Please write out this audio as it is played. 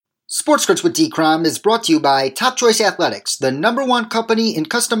Sports Cards with D-Crom is brought to you by Top Choice Athletics, the #1 company in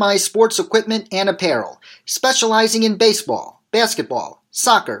customized sports equipment and apparel, specializing in baseball, basketball,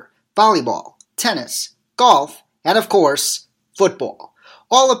 soccer, volleyball, tennis, golf, and of course, football.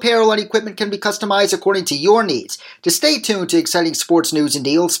 All apparel and equipment can be customized according to your needs. To stay tuned to exciting sports news and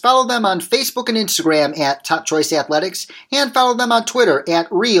deals, follow them on Facebook and Instagram at Top Choice Athletics, and follow them on Twitter at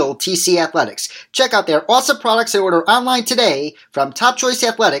RealTC Athletics. Check out their awesome products and order online today from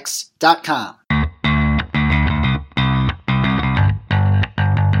TopChoiceAthletics.com.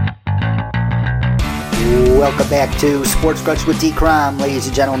 Welcome back to Sports Crunch with D-Crom, ladies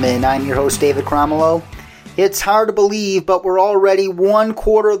and gentlemen. I'm your host, David Cromwell. It's hard to believe, but we're already one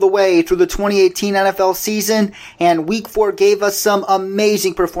quarter of the way through the 2018 NFL season, and Week 4 gave us some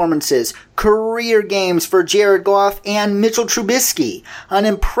amazing performances. Career games for Jared Goff and Mitchell Trubisky. An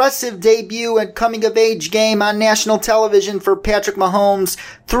impressive debut and coming-of-age game on national television for Patrick Mahomes.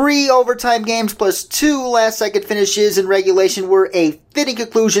 3 overtime games plus 2 last-second finishes in regulation were a fitting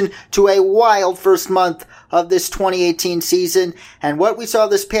conclusion to a wild first month of this 2018 season, and what we saw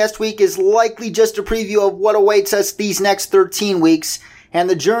this past week is likely just a preview of what awaits us these next 13 weeks, and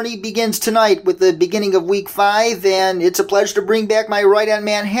the journey begins tonight with the beginning of Week 5, and it's a pleasure to bring back my right-hand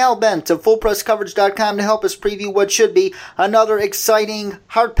man, Hal Bent of FullPressCoverage.com to help us preview what should be another exciting,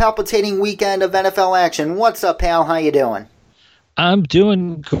 heart-palpitating weekend of NFL action. What's up, Hal? How you doing? I'm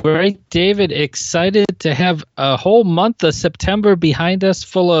doing great, David. Excited to have a whole month of September behind us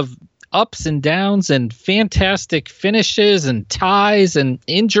full of ups and downs and fantastic finishes and ties and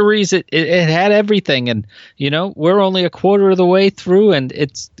injuries. It had everything. And, you know, we're only a quarter of the way through, and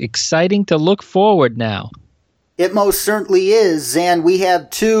it's exciting to look forward now. It most certainly is, and we have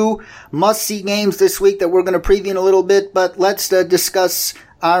 2 must-see games this week that we're going to preview in a little bit, but let's discuss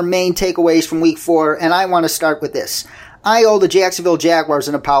our main takeaways from Week 4, and I want to start with this. I owe the Jacksonville Jaguars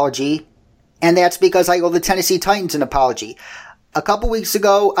an apology, and that's because I owe the Tennessee Titans an apology. A couple weeks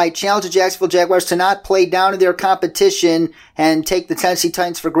ago, I challenged the Jacksonville Jaguars to not play down to their competition and take the Tennessee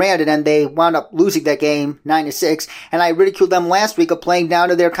Titans for granted, and they wound up losing that game 9-6. And I ridiculed them last week of playing down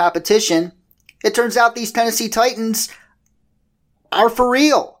to their competition. It turns out these Tennessee Titans are for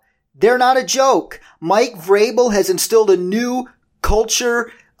real. They're not a joke. Mike Vrabel has instilled a new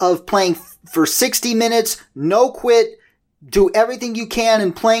culture of playing for 60 minutes, no quit, do everything you can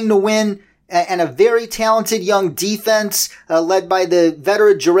and playing to win, and a very talented young defense led by the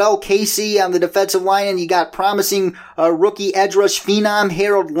veteran Jarrell Casey on the defensive line. And you got promising rookie edge rush phenom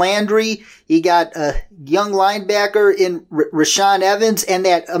Harold Landry. You got a young linebacker in Rashaan Evans, and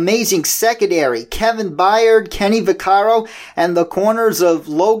that amazing secondary, Kevin Byard, Kenny Vaccaro, and the corners of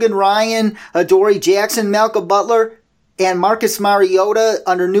Logan Ryan, Adoree Jackson, Malcolm Butler, and Marcus Mariota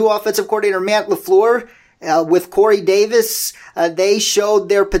under new offensive coordinator Matt LaFleur. With Corey Davis, they showed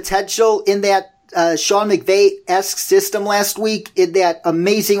their potential in that Sean McVay-esque system last week in that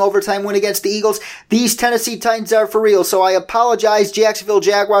amazing overtime win against the Eagles. These Tennessee Titans are for real, so I apologize, Jacksonville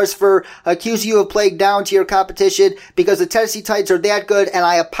Jaguars, for accusing you of playing down to your competition, because the Tennessee Titans are that good, and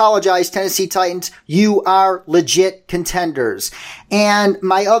I apologize, Tennessee Titans. You are legit contenders. And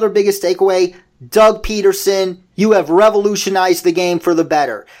my other biggest takeaway, Doug Peterson, you have revolutionized the game for the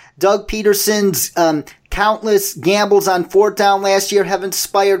better. Doug Peterson's countless gambles on 4th down last year have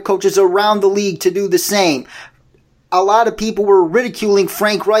inspired coaches around the league to do the same. A lot of people were ridiculing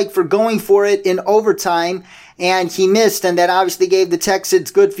Frank Reich for going for it in overtime, and he missed, and that obviously gave the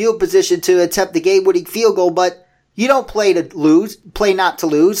Texans good field position to attempt the game-winning field goal, but you don't play to lose, play not to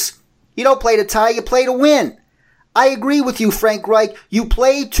lose. You don't play to tie, you play to win. I agree with you, Frank Reich. You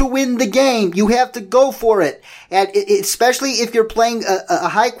play to win the game. You have to go for it. And especially if you're playing a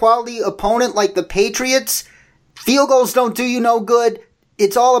high-quality opponent like the Patriots, field goals don't do you no good.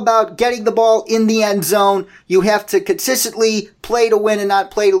 It's all about getting the ball in the end zone. You have to consistently play to win and not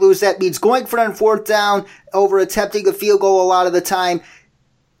play to lose. That means going for it on 4th down over attempting a field goal a lot of the time.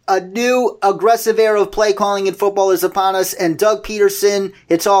 A new aggressive era of play calling in football is upon us, and Doug Peterson,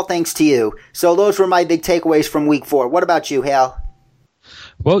 it's all thanks to you. So those were my big takeaways from Week 4. What about you, Hal?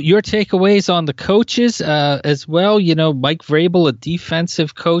 Well, your takeaways on the coaches as well. You know, Mike Vrabel, a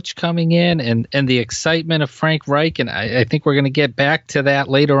defensive coach coming in, and the excitement of Frank Reich, and I think we're going to get back to that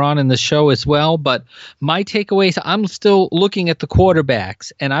later on in the show as well. But my takeaways, I'm still looking at the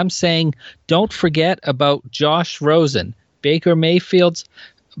quarterbacks, and I'm saying don't forget about Josh Rosen, Baker Mayfield's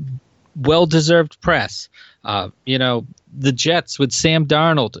well-deserved press. You know, the Jets with Sam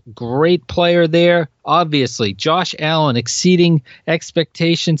Darnold, great player there. Obviously, Josh Allen exceeding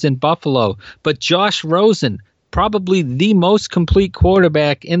expectations in Buffalo. But Josh Rosen, probably the most complete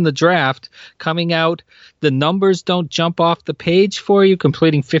quarterback in the draft coming out. The numbers don't jump off the page for you,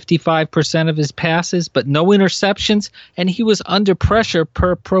 completing 55% of his passes, but no interceptions, and he was under pressure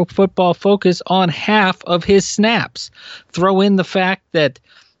per Pro Football Focus on half of his snaps. Throw in the fact that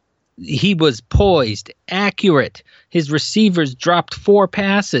he was poised, accurate. His receivers dropped 4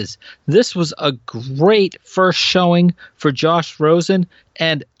 passes. This was a great first showing for Josh Rosen,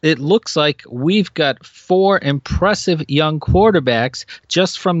 and it looks like we've got 4 impressive young quarterbacks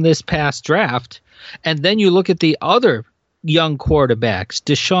just from this past draft. And then you look at the other young quarterbacks,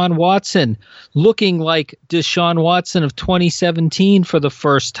 Deshaun Watson looking like Deshaun Watson of 2017 for the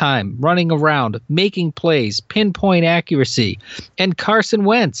first time, running around, making plays, pinpoint accuracy. And Carson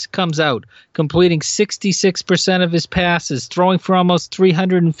Wentz comes out, completing 66% of his passes, throwing for almost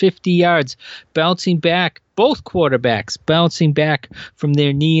 350 yards, bouncing back, both quarterbacks bouncing back from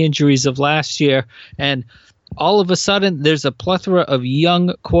their knee injuries of last year. And all of a sudden, there's a plethora of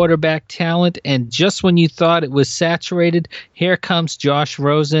young quarterback talent, and just when you thought it was saturated, here comes Josh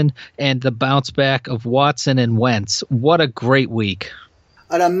Rosen and the bounce back of Watson and Wentz. What a great week.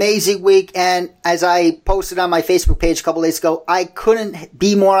 An amazing week, and as I posted on my Facebook page a couple days ago, I couldn't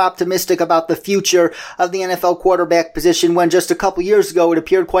be more optimistic about the future of the NFL quarterback position when just a couple years ago it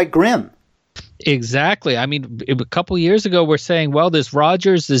appeared quite grim. Exactly. I mean, a couple years ago, we're saying, well, there's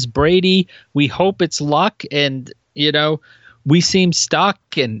Rodgers, there's Brady. We hope it's luck. And, you know, we seem stuck.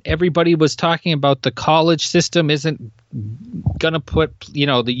 And everybody was talking about the college system isn't going to put, you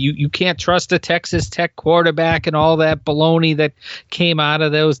know, you can't trust a Texas Tech quarterback and all that baloney that came out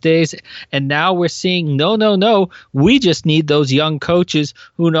of those days. And now we're seeing, no. We just need those young coaches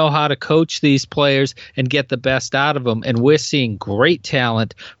who know how to coach these players and get the best out of them. And we're seeing great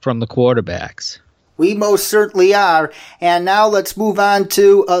talent from the quarterbacks. We most certainly are. And now let's move on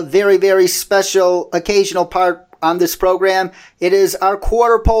to a very, very special occasional part on this program. It is our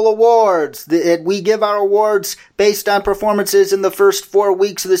Quarter Pole Awards. We give our awards based on performances in the first 4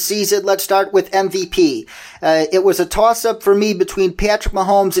 weeks of the season. Let's start with MVP. It was a toss-up for me between Patrick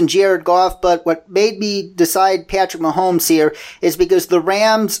Mahomes and Jared Goff, but what made me decide Patrick Mahomes here is because the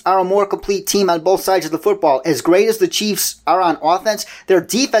Rams are a more complete team on both sides of the football. As great as the Chiefs are on offense, their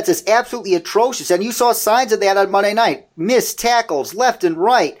defense is absolutely atrocious, and you saw signs of that on Monday night. Missed tackles left and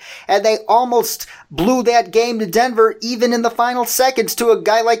right, and they almost blew that game to Denver even in the final seconds to a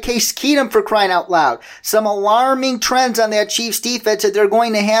guy like Case Keenum, for crying out loud. Some alarming trends on that Chiefs defense that they're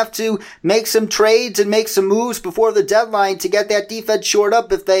going to have to make some trades and make some moves before the deadline to get that defense shored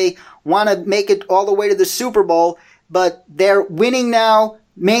up if they want to make it all the way to the Super Bowl. But they're winning now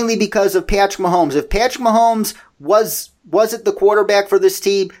mainly because of Patrick Mahomes. If Patrick Mahomes wasn't the quarterback for this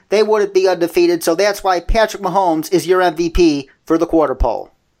team, they wouldn't be undefeated. So that's why Patrick Mahomes is your MVP for the Quarter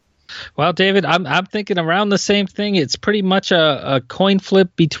Pole. Well, David, I'm thinking around the same thing. It's pretty much a coin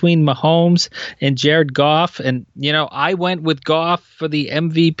flip between Mahomes and Jared Goff. And, you know, I went with Goff for the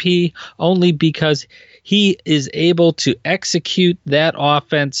MVP only because he is able to execute that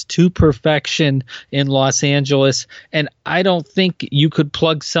offense to perfection in Los Angeles. And I don't think you could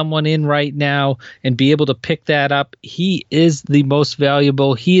plug someone in right now and be able to pick that up. He is the most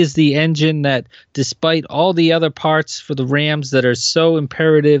valuable. He is the engine that, despite all the other parts for the Rams that are so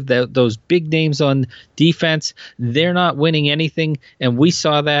imperative, that those big names on defense, they're not winning anything. And we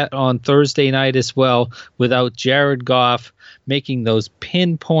saw that on Thursday night as well without Jared Goff making those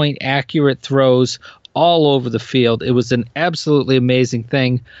pinpoint accurate throws all over the field. It was an absolutely amazing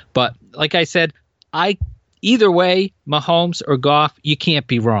thing. But like I said, either way, Mahomes or Goff, you can't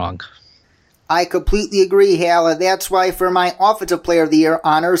be wrong. I completely agree, Hal, and that's why for my Offensive Player of the Year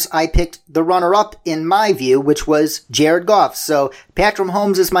honors, I picked the runner-up in my view, which was Jared Goff. So Patrick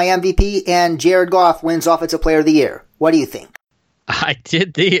Mahomes is my MVP, and Jared Goff wins Offensive Player of the Year. What do you think? I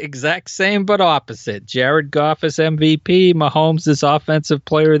did the exact same but opposite. Jared Goff is MVP, Mahomes is Offensive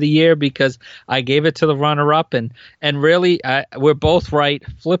Player of the Year because I gave it to the runner-up, and really, we're both right.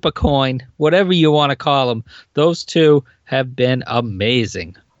 Flip a coin, whatever you want to call them. Those two have been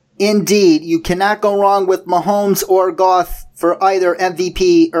amazing. Indeed, you cannot go wrong with Mahomes or Goff for either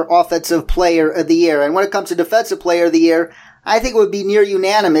MVP or Offensive Player of the Year. And when it comes to Defensive Player of the Year, I think it would be near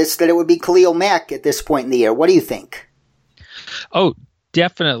unanimous that it would be Khalil Mack at this point in the year. What do you think? Oh,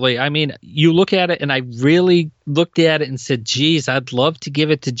 definitely. I mean, you look at it, and I really looked at it and said, geez, I'd love to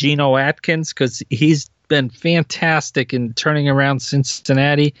give it to Geno Atkins because he's been fantastic in turning around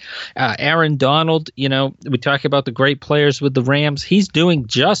Cincinnati. Aaron Donald, we talk about the great players with the Rams. He's doing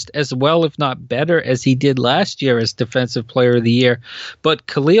just as well, if not better, as he did last year as Defensive Player of the Year. But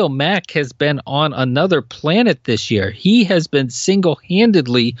Khalil Mack has been on another planet this year. He has been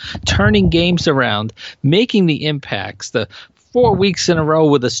single-handedly turning games around, making the impacts, the 4 weeks in a row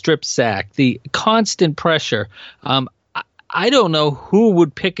with a strip sack, the constant pressure. I don't know who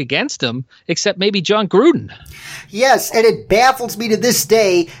would pick against him except maybe John Gruden. Yes, and it baffles me to this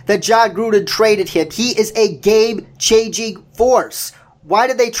day that John Gruden traded him. He is a game-changing force. Why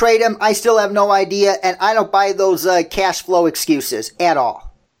did they trade him? I still have no idea, and I don't buy those cash flow excuses at all.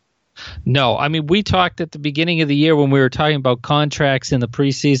 No, I mean, we talked at the beginning of the year when we were talking about contracts in the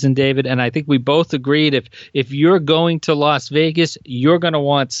preseason, David, and I think we both agreed if you're going to Las Vegas, you're going to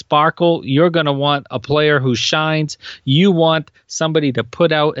want sparkle. You're going to want a player who shines. You want somebody to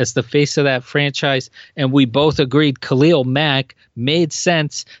put out as the face of that franchise, and we both agreed Khalil Mack made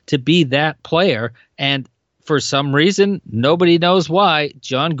sense to be that player, and for some reason, nobody knows why,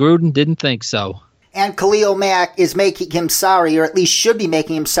 John Gruden didn't think so. And Khalil Mack is making him sorry, or at least should be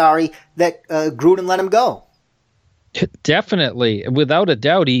making him sorry, that Gruden let him go. Definitely. Without a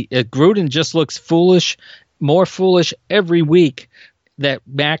doubt, Gruden just looks foolish, more foolish every week that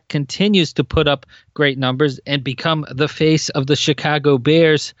Mack continues to put up great numbers and become the face of the Chicago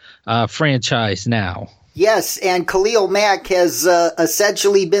Bears franchise now. Yes, and Khalil Mack has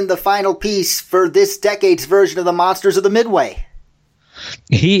essentially been the final piece for this decade's version of the Monsters of the Midway.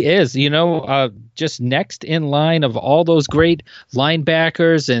 He is, just next in line of all those great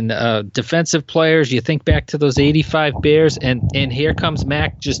linebackers and defensive players. You think back to those 85 Bears, and here comes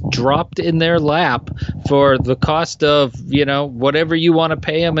Mack just dropped in their lap for the cost of, whatever you want to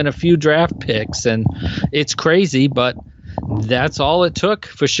pay him and a few draft picks. And it's crazy, but that's all it took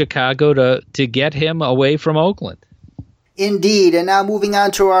for Chicago to get him away from Oakland. Indeed, and now moving on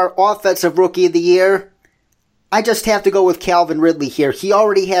to our Offensive Rookie of the Year. I just have to go with Calvin Ridley here. He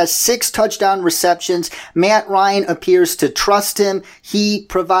already has 6 touchdown receptions. Matt Ryan appears to trust him. He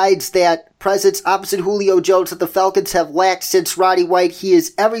provides that presence opposite Julio Jones that the Falcons have lacked since Roddy White. He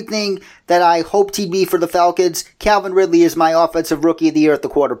is everything that I hoped he'd be for the Falcons. Calvin Ridley is my Offensive Rookie of the Year at the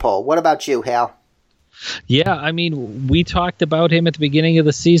quarter pole. What about you, Hal? Yeah, I mean, we talked about him at the beginning of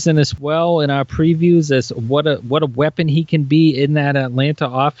the season as well in our previews as what a weapon he can be in that Atlanta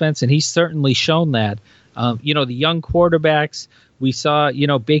offense, and he's certainly shown that. The young quarterbacks, we saw,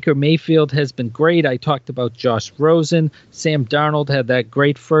 Baker Mayfield has been great. I talked about Josh Rosen. Sam Darnold had that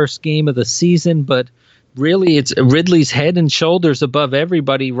great first game of the season, but really it's Ridley's head and shoulders above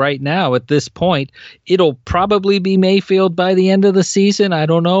everybody right now at this point. It'll probably be Mayfield by the end of the season. I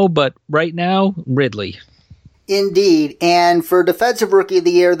don't know, but right now, Ridley. Indeed. And for Defensive Rookie of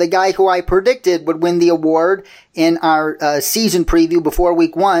the Year, the guy who I predicted would win the award in our season preview before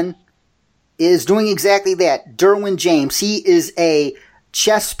week 1 is doing exactly that. Derwin James. He is a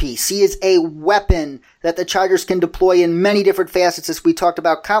chess piece. He is a weapon that the Chargers can deploy in many different facets, as we talked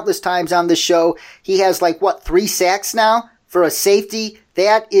about countless times on this show. He has 3 sacks now for a safety?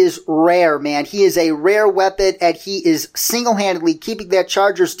 That is rare, man. He is a rare weapon, and he is single-handedly keeping that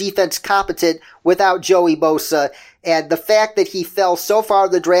Chargers defense competent without Joey Bosa. And the fact that he fell so far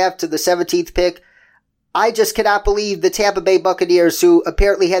in the draft to the 17th pick, I just cannot believe the Tampa Bay Buccaneers, who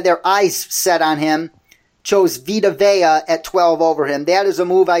apparently had their eyes set on him, chose Vita Vea at 12 over him. That is a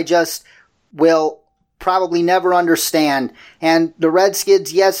move I just will probably never understand. And the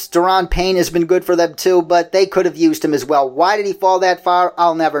Redskins, yes, Daron Payne has been good for them too, but they could have used him as well. Why did he fall that far?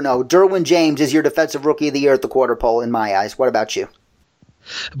 I'll never know. Derwin James is your Defensive Rookie of the Year at the quarter pole in my eyes. What about you?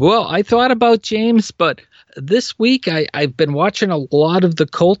 Well, I thought about James, but this week I've been watching a lot of the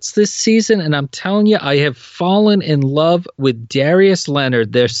Colts this season, and I'm telling you, I have fallen in love with Darius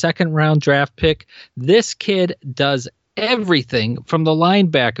Leonard, their second-round draft pick. This kid does everything from the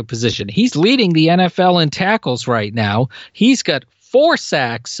linebacker position. He's leading the NFL in tackles right now. He's got 4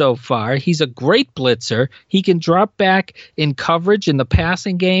 sacks so far. He's a great blitzer. He can drop back in coverage in the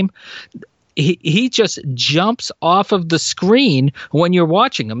passing game. He just jumps off of the screen when you're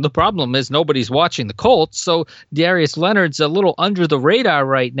watching him. The problem is nobody's watching the Colts, so Darius Leonard's a little under the radar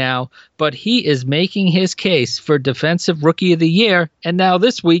right now, but he is making his case for Defensive Rookie of the Year, and now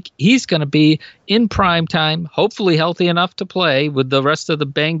this week he's going to be in prime time, hopefully healthy enough to play with the rest of the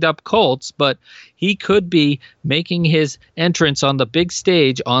banged-up Colts, but he could be making his entrance on the big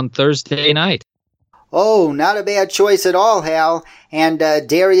stage on Thursday night. Oh, not a bad choice at all, Hal. And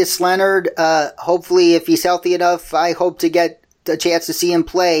Darius Leonard, hopefully if he's healthy enough, I hope to get a chance to see him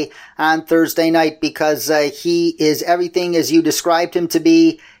play on Thursday night because he is everything as you described him to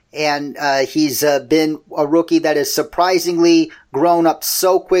be. and he's been a rookie that has surprisingly grown up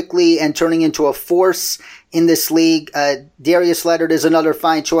so quickly and turning into a force in this league. Darius Leonard is another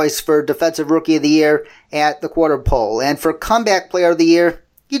fine choice for Defensive Rookie of the Year at the quarter pole. And for Comeback Player of the Year,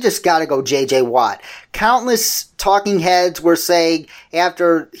 you just gotta go J.J. Watt. Countless talking heads were saying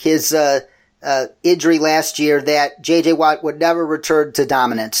after his injury last year that J.J. Watt would never return to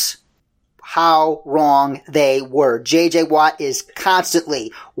dominance. How wrong they were. J.J. Watt is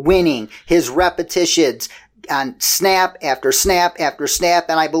constantly winning his repetitions on snap after snap after snap,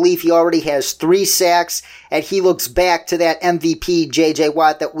 and I believe he already has 3 sacks, and he looks back to that MVP J.J.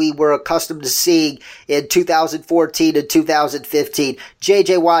 Watt that we were accustomed to seeing in 2014 and 2015.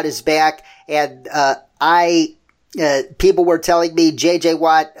 J.J. Watt is back, and people were telling me J.J.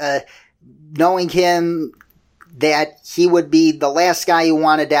 Watt, knowing him, that he would be the last guy you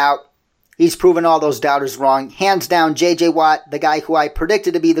wanted out. He's proven all those doubters wrong. Hands down, J.J. Watt, the guy who I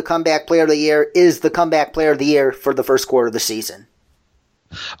predicted to be the Comeback Player of the Year, is the Comeback Player of the Year for the first quarter of the season.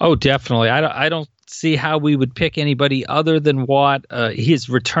 Oh, definitely. I don't see how we would pick anybody other than Watt. His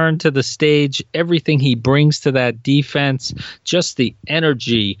return to the stage, everything he brings to that defense, just the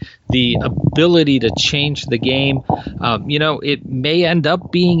energy, the ability to change the game. It may end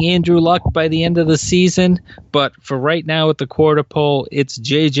up being Andrew Luck by the end of the season, but for right now at the quarter pole, it's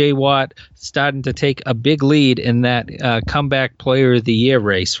J.J. Watt starting to take a big lead in that Comeback Player of the Year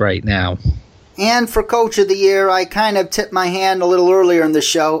race right now. And for Coach of the Year, I kind of tipped my hand a little earlier in the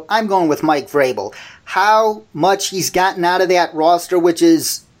show. I'm going with Mike Vrabel. How much he's gotten out of that roster, which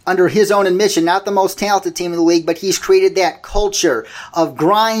is, under his own admission, not the most talented team in the league, but he's created that culture of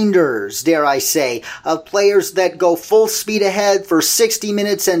grinders, dare I say, of players that go full speed ahead for 60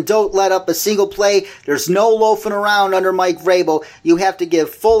 minutes and don't let up a single play. There's no loafing around under Mike Vrabel. You have to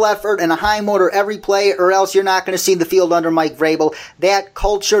give full effort and a high motor every play, or else you're not going to see the field under Mike Vrabel. That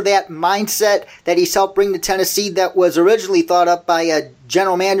culture, that mindset that he's helped bring to Tennessee, that was originally thought up by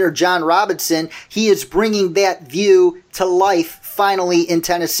General Manager John Robinson, he is bringing that view to life finally in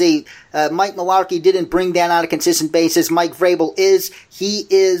Tennessee. Mike Mularkey didn't bring that on a consistent basis. Mike Vrabel is. He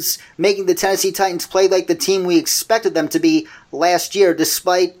is making the Tennessee Titans play like the team we expected them to be last year,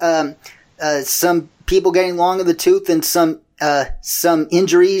 despite some people getting long in the tooth and some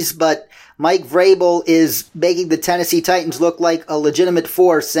injuries. But Mike Vrabel is making the Tennessee Titans look like a legitimate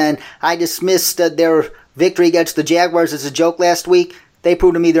force, and I dismissed their victory against the Jaguars as a joke last week. They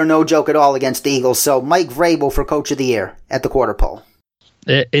proved to me they're no joke at all against the Eagles. So Mike Vrabel for Coach of the Year at the quarter pole.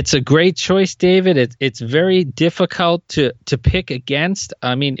 It's a great choice, David. It's very difficult to pick against.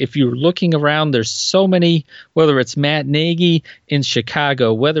 I mean, if you're looking around, there's so many, whether it's Matt Nagy in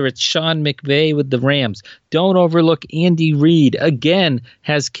Chicago, whether it's Sean McVay with the Rams. Don't overlook Andy Reid. Again,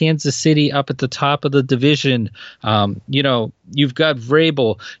 has Kansas City up at the top of the division. You've got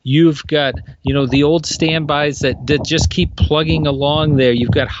Vrabel. You've got, the old standbys that just keep plugging along there.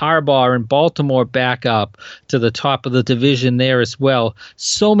 You've got Harbaugh and Baltimore back up to the top of the division there as well.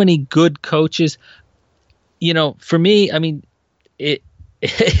 So many good coaches. For me, I mean,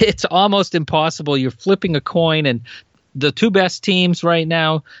 it's almost impossible. You're flipping a coin, and the two best teams right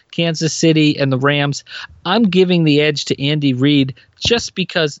now, Kansas City and the Rams, I'm giving the edge to Andy Reid just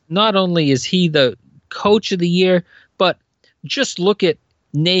because not only is he the Coach of the Year, but just look at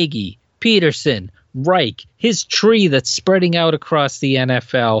Nagy, Peterson, Reich, his tree that's spreading out across the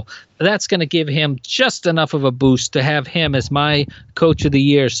NFL. That's going to give him just enough of a boost to have him as my Coach of the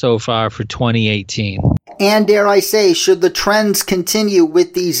Year so far for 2018. And dare I say, should the trends continue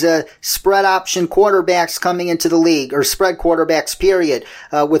with these spread option quarterbacks coming into the league, or spread quarterbacks, period,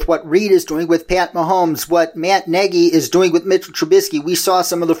 with what Reid is doing with Pat Mahomes, what Matt Nagy is doing with Mitchell Trubisky, we saw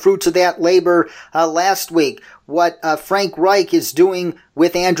some of the fruits of that labor last week. What Frank Reich is doing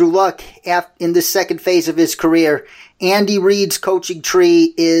with Andrew Luck in the second phase of his career. Andy Reid's coaching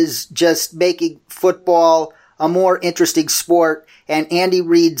tree is just making football a more interesting sport, and Andy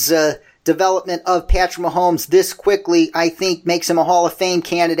Reid's development of Patrick Mahomes this quickly, I think, makes him a Hall of Fame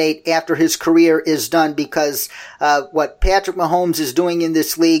candidate after his career is done, because what Patrick Mahomes is doing in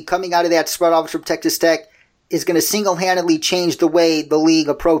this league, coming out of that spread offense from Texas Tech, is going to single-handedly change the way the league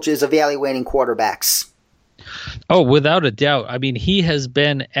approaches evaluating quarterbacks. Oh, without a doubt. I mean, he has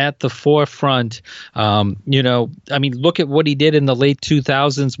been at the forefront. Look at what he did in the late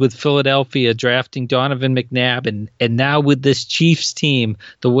 2000s with Philadelphia, drafting Donovan McNabb, and now with this Chiefs team,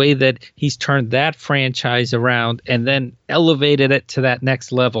 the way that he's turned that franchise around and then elevated it to that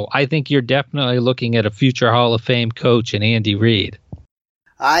next level. I think you're definitely looking at a future Hall of Fame coach in Andy Reid.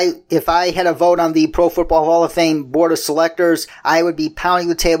 If I had a vote on the Pro Football Hall of Fame Board of Selectors, I would be pounding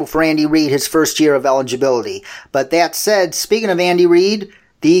the table for Andy Reid his first year of eligibility. But that said, speaking of Andy Reid,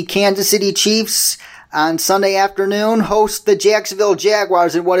 The Kansas City Chiefs on Sunday afternoon host the Jacksonville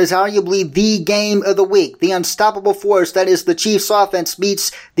Jaguars in what is arguably the game of the week. The unstoppable force that is the Chiefs offense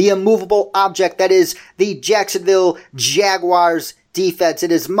meets the immovable object that is the Jacksonville Jaguars defense.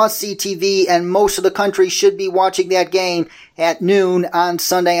 It is must-see TV, and most of the country should be watching that game at noon on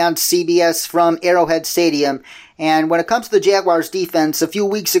Sunday on CBS from Arrowhead Stadium. And when it comes to the Jaguars defense, a few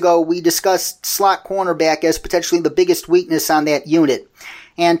weeks ago we discussed slot cornerback as potentially the biggest weakness on that unit.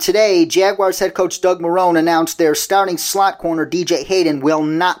 And today, Jaguars head coach Doug Marrone announced their starting slot corner DJ Hayden will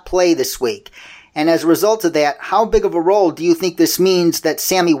not play this week. And as a result of that, how big of a role do you think this means that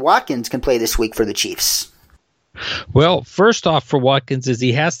Sammy Watkins can play this week for the Chiefs? Well, first off for Watkins is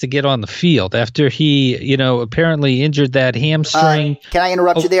he has to get on the field after he, apparently injured that hamstring. Can I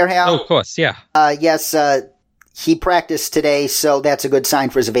interrupt you there, Hal? Oh, of course, yeah. Yes, he practiced today, so that's a good sign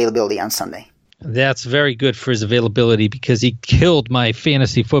for his availability on Sunday. That's very good for his availability because he killed my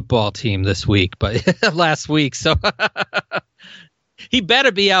fantasy football team this week, but last week, so he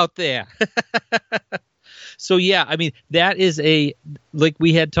better be out there. So, yeah, I mean, that is like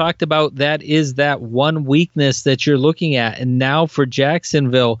we had talked about, that is that one weakness that you're looking at. And now for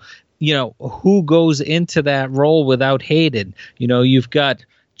Jacksonville, who goes into that role without Hayden? You've got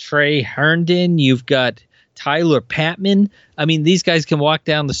Trey Herndon, you've got Tyler Patman. I mean, these guys can walk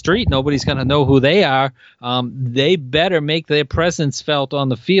down the street. Nobody's going to know who they are. They better make their presence felt on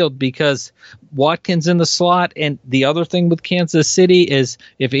the field because Watkins in the slot. And the other thing with Kansas City is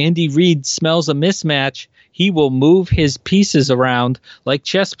if Andy Reid smells a mismatch, he will move his pieces around like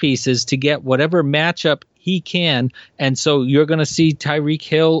chess pieces to get whatever matchup he can. And so you're going to see Tyreek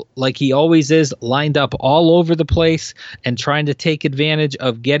Hill, like he always is, lined up all over the place and trying to take advantage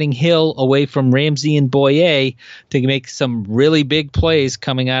of getting Hill away from Ramsey and Boye to make some really big plays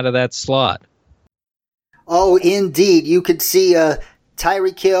coming out of that slot. Oh, indeed. You could see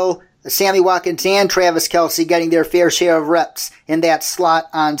Tyreek Hill, Sammy Watkins, and Travis Kelce getting their fair share of reps in that slot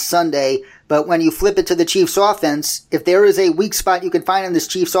on Sunday. But when you flip it to the Chiefs offense, if there is a weak spot you can find in this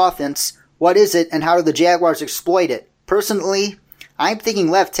Chiefs offense, what is it and how do the Jaguars exploit it? Personally, I'm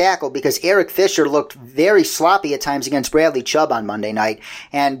thinking left tackle because Eric Fisher looked very sloppy at times against Bradley Chubb on Monday night,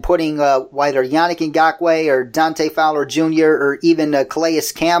 and putting either Yannick Ngakoue or Dante Fowler Jr. or even Calais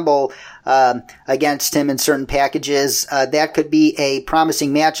Campbell against him in certain packages, that could be a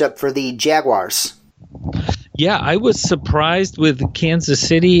promising matchup for the Jaguars. Yeah, I was surprised with Kansas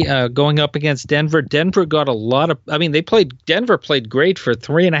City going up against Denver. Denver got a lot of – Denver played great for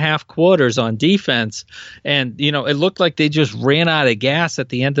 3.5 quarters on defense. And, it looked like they just ran out of gas at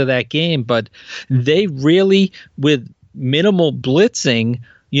the end of that game. But they really, with minimal blitzing –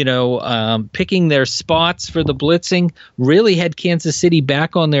 picking their spots for the blitzing, really had Kansas City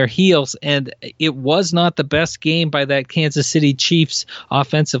back on their heels. And it was not the best game by that Kansas City Chiefs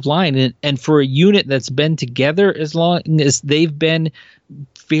offensive line. And for a unit that's been together as long as they've been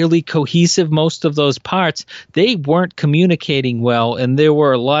fairly cohesive, most of those parts, they weren't communicating well. And there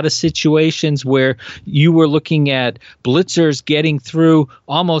were a lot of situations where you were looking at blitzers getting through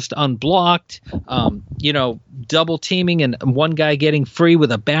almost unblocked, double teaming and one guy getting free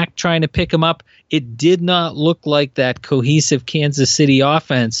with a back trying to pick him up. It did not look like that cohesive Kansas City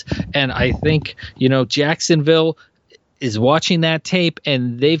offense. And I think, Jacksonville is watching that tape,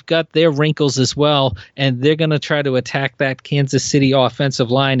 and they've got their wrinkles as well, and they're going to try to attack that Kansas City offensive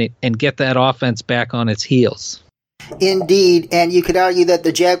line and get that offense back on its heels. Indeed, and you could argue that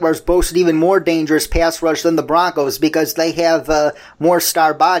the Jaguars boast an even more dangerous pass rush than the Broncos because they have more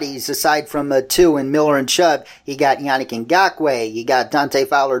star bodies aside from two in Miller and Chubb. You got Yannick Ngakoue, you got Dante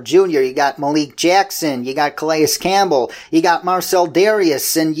Fowler Jr., you got Malik Jackson, you got Calais Campbell, you got Marcel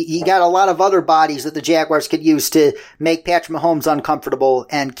Darius, and you got a lot of other bodies that the Jaguars could use to make Patrick Mahomes uncomfortable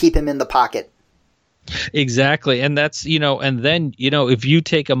and keep him in the pocket. Exactly. And that's, and then, if you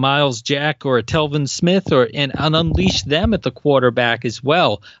take a Miles Jack or a Telvin Smith and unleash them at the quarterback as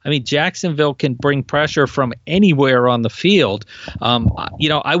well. I mean, Jacksonville can bring pressure from anywhere on the field.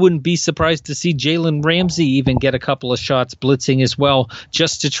 I wouldn't be surprised to see Jalen Ramsey even get a couple of shots blitzing as well,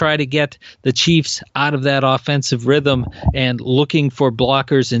 just to try to get the Chiefs out of that offensive rhythm and looking for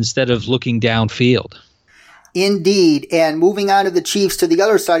blockers instead of looking downfield. Indeed. And moving on to the Chiefs to the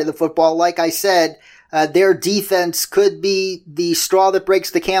other side of the football, like I said, their defense could be the straw that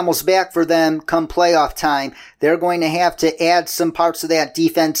breaks the camel's back for them come playoff time. They're going to have to add some parts of that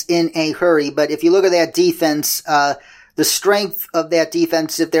defense in a hurry. But if you look at that defense, the the strength of that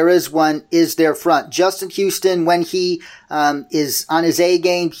defense, if there is one, is their front. Justin Houston, when he is on his A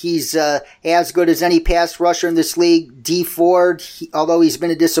game, he's as good as any pass rusher in this league. Dee Ford, although he's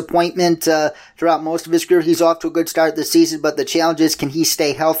been a disappointment throughout most of his career, he's off to a good start this season, but the challenge is, can he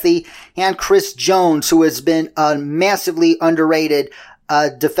stay healthy? And Chris Jones, who has been a massively underrated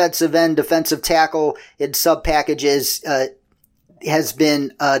defensive end, defensive tackle in sub packages, has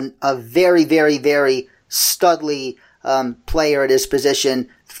been a very, very, very studly player at his position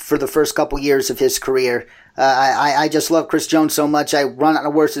for the first couple years of his career. I just love Chris Jones so much, I run out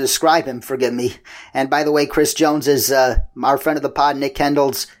of words to describe him, forgive me. And by the way, Chris Jones is our friend of the pod, Nick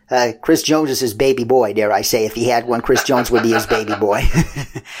Kendall's. Chris Jones is his baby boy, dare I say. If he had one, Chris Jones would be his baby boy.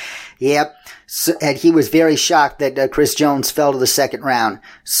 Yep. So, and he was very shocked that Chris Jones fell to the second round.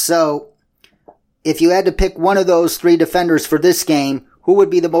 So, if you had to pick one of those three defenders for this game, who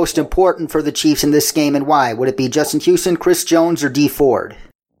would be the most important for the Chiefs in this game and why? Would it be Justin Houston, Chris Jones, or Dee Ford?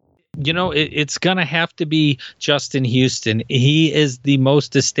 You know, it's going to have to be Justin Houston. He is the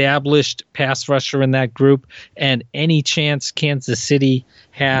most established pass rusher in that group, and any chance Kansas City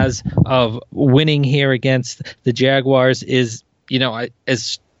has of winning here against the Jaguars is, you know,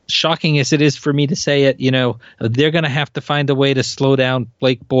 as shocking as it is for me to say it, you know, they're going to have to find a way to slow down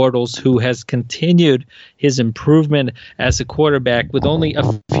Blake Bortles, who has continued his improvement as a quarterback with only a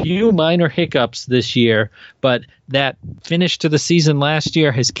few minor hiccups this year, but that finish to the season last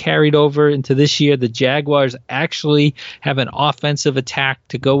year has carried over into this year. The Jaguars actually have an offensive attack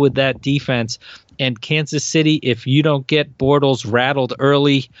to go with that defense. And Kansas City, if you don't get Bortles rattled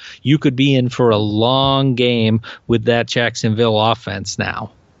early, you could be in for a long game with that Jacksonville offense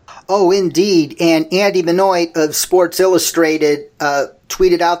now. Oh, indeed. And Andy Benoit of Sports Illustrated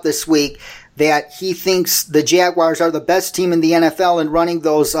tweeted out this week that he thinks the Jaguars are the best team in the NFL in running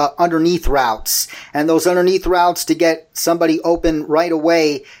those underneath routes. And those underneath routes to get somebody open right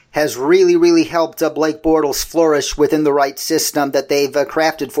away has really, really helped Blake Bortles flourish within the right system that they've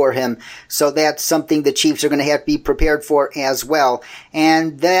crafted for him. So that's something the Chiefs are going to have to be prepared for as well.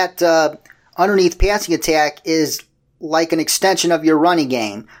 And that underneath passing attack is like an extension of your running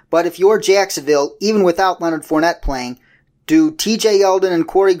game. But if you're Jacksonville, even without Leonard Fournette playing, do TJ Yeldon and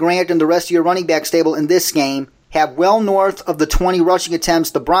Corey Grant and the rest of your running back stable in this game have well north of the 20 rushing attempts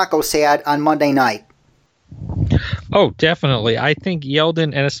the Broncos had on Monday night? Oh, definitely. I think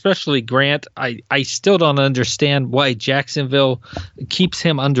Yeldon and especially Grant, I still don't understand why Jacksonville keeps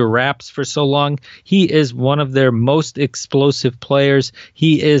him under wraps for so long. He is one of their most explosive players.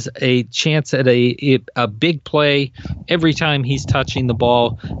 He is a chance at a big play every time he's touching the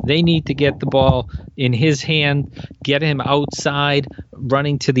ball. They need to get the ball in his hand, get him outside,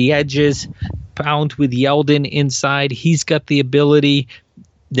 running to the edges, pound with Yeldon inside. He's got the ability.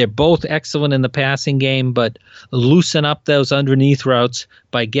 They're both excellent in the passing game, but loosen up those underneath routes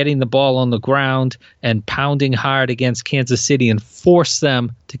by getting the ball on the ground and pounding hard against Kansas City and force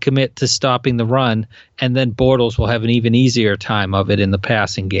them to commit to stopping the run, and then Bortles will have an even easier time of it in the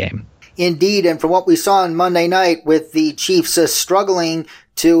passing game. Indeed, and from what we saw on Monday night with the Chiefs struggling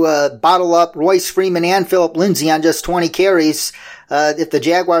to bottle up Royce Freeman and Phillip Lindsay on just 20 carries, if the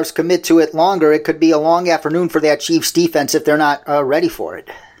Jaguars commit to it longer, it could be a long afternoon for that Chiefs defense if they're not ready for it.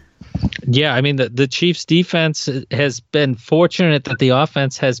 Yeah, I mean, the Chiefs defense has been fortunate that the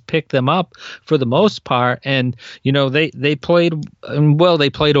offense has picked them up for the most part. And, you know, they played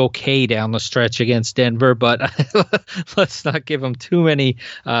okay down the stretch against Denver, but let's not give them too many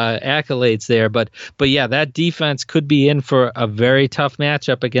accolades there. But yeah, that defense could be in for a very tough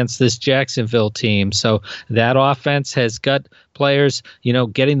matchup against this Jacksonville team. So that offense has got players, you know,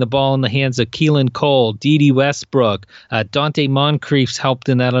 getting the ball in the hands of Keelan Cole, Dede Westbrook, Dante Moncrief's helped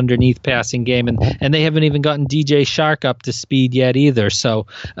in that underneath passing game, and they haven't even gotten DJ Shark up to speed yet either. So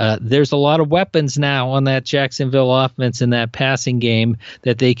there's a lot of weapons now on that Jacksonville offense in that passing game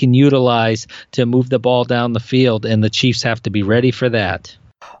that they can utilize to move the ball down the field, and the Chiefs have to be ready for that.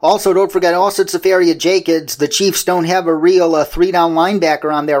 Also, don't forget Austin Seferian-Jenkins. The Chiefs don't have a real three-down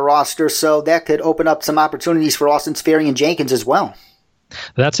linebacker on their roster, so that could open up some opportunities for Austin Seferian-Jenkins as well.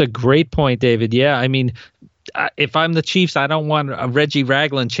 That's a great point, David. Yeah, I mean, if I'm the Chiefs, I don't want Reggie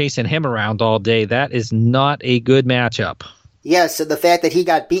Ragland chasing him around all day. That is not a good matchup. Yes, the fact that he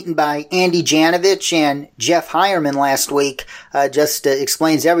got beaten by Andy Janovich and Jeff Hireman last week just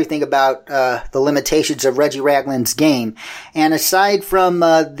explains everything about the limitations of Reggie Ragland's game. And aside from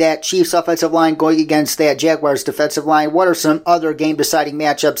that Chiefs offensive line going against that Jaguars defensive line, what are some other game-deciding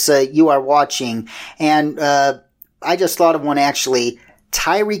matchups you are watching? And I just thought of one actually.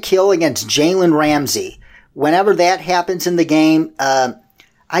 Tyreek Hill against Jalen Ramsey. Whenever that happens in the game,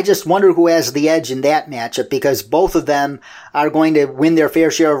 I just wonder who has the edge in that matchup, because both of them are going to win their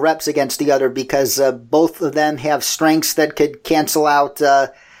fair share of reps against the other, because both of them have strengths that could cancel out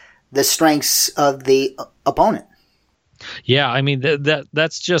the strengths of the opponent. Yeah, I mean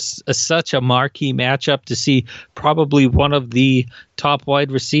that's just such a marquee matchup to see probably one of the top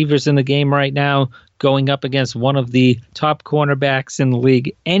wide receivers in the game right now going up against one of the top cornerbacks in the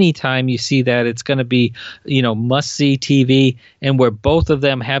league. Anytime you see that, it's going to be, must-see TV, and where both of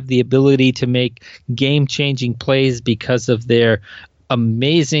them have the ability to make game-changing plays because of their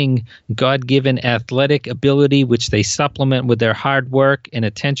amazing God-given athletic ability, which they supplement with their hard work and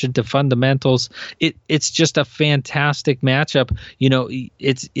attention to fundamentals. It's just a fantastic matchup.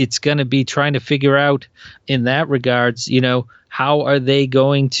 It's going to be trying to figure out in that regards, how are they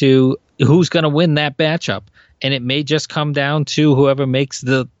going to, who's going to win that matchup? And it may just come down to whoever makes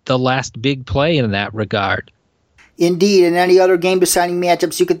the last big play in that regard. Indeed. And any other game-deciding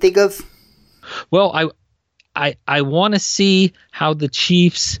matchups you could think of? Well, I want to see how the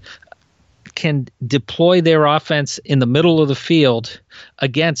Chiefs can deploy their offense in the middle of the field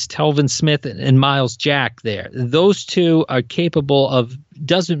against Telvin Smith and Miles Jack there. Those two are capable of,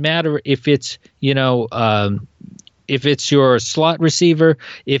 doesn't matter if it's, if it's your slot receiver,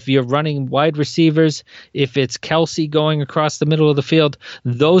 if you're running wide receivers, if it's Kelsey going across the middle of the field,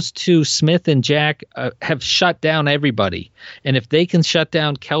 those two, Smith and Jack, have shut down everybody. And if they can shut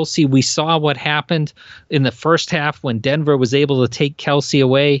down Kelsey, we saw what happened in the first half when Denver was able to take Kelsey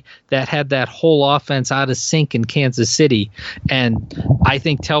away. That had that whole offense out of sync in Kansas City. And I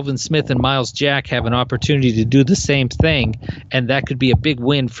think Telvin Smith and Miles Jack have an opportunity to do the same thing, and that could be a big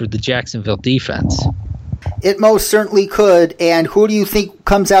win for the Jacksonville defense. It most certainly could. And who do you think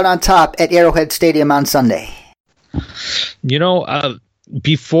comes out on top at Arrowhead Stadium on Sunday?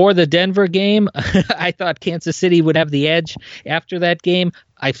 Before the Denver game, I thought Kansas City would have the edge. After that game,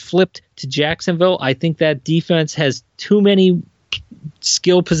 I flipped to Jacksonville. I think that defense has too many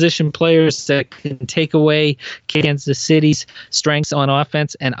skill position players that can take away Kansas City's strengths on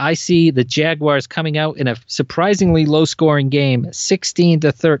offense, and I see the Jaguars coming out in a surprisingly low-scoring game,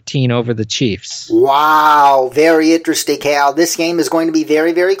 16-13 over the Chiefs. Wow, very interesting, Cal. This game is going to be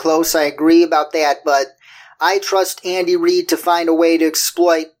very, very close. I agree about that, but I trust Andy Reid to find a way to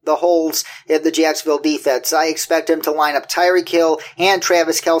exploit the holes in the Jacksonville defense. I expect him to line up Tyreek Hill and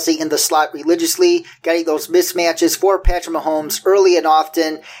Travis Kelce in the slot religiously, getting those mismatches for Patrick Mahomes early and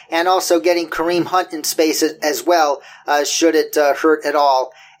often, and also getting Kareem Hunt in space as well, should it hurt at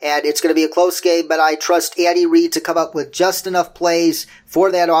all. And it's going to be a close game, but I trust Andy Reid to come up with just enough plays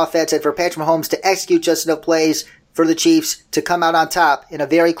for that offense and for Patrick Mahomes to execute just enough plays for the Chiefs to come out on top in a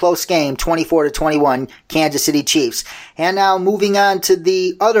very close game, 24-21, Kansas City Chiefs. And now moving on to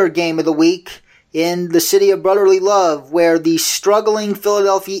the other game of the week in the city of brotherly love, where the struggling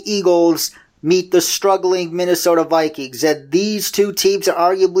Philadelphia Eagles meet the struggling Minnesota Vikings. And these two teams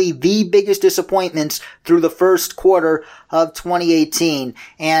are arguably the biggest disappointments through the first quarter of 2018.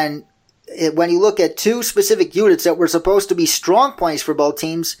 And when you look at two specific units that were supposed to be strong points for both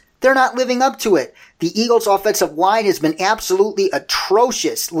teams, they're not living up to it. The Eagles' offensive line has been absolutely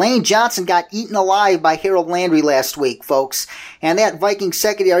atrocious. Lane Johnson got eaten alive by Harold Landry last week, folks. And that Viking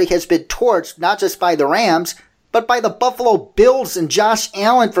secondary has been torched not just by the Rams, but by the Buffalo Bills and Josh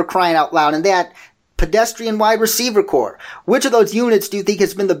Allen, for crying out loud, and that pedestrian wide receiver core. Which of those units do you think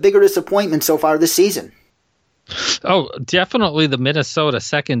has been the bigger disappointment so far this season? Oh, definitely the Minnesota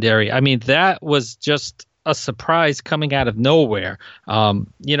secondary. I mean, that was just a surprise coming out of nowhere.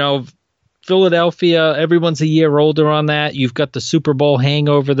 Philadelphia, everyone's a year older on that. You've got the Super Bowl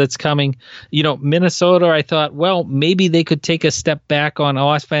hangover that's coming. Minnesota, I thought, well, maybe they could take a step back on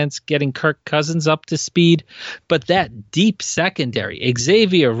offense, getting Kirk Cousins up to speed. But that deep secondary,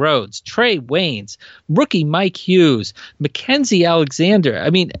 Xavier Rhodes, Trey Waynes, rookie Mike Hughes, Mackenzie Alexander.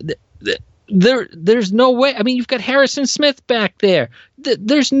 I mean, there's no way. I mean, you've got Harrison Smith back there.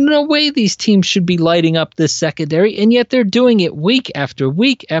 There's no way these teams should be lighting up this secondary, and yet they're doing it week after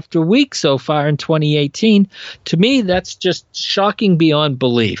week after week so far in 2018. To me, that's just shocking beyond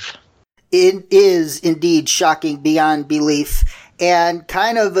belief. It is indeed shocking beyond belief. And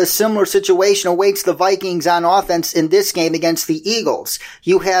kind of a similar situation awaits the Vikings on offense in this game against the Eagles.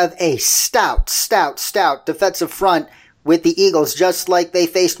 You have a stout defensive front with the Eagles, just like they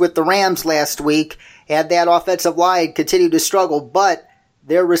faced with the Rams last week, and that offensive line continued to struggle, but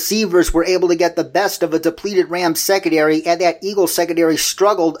their receivers were able to get the best of a depleted Rams secondary, and that Eagles secondary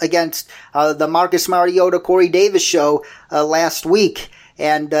struggled against the Marcus Mariota, Corey Davis show last week.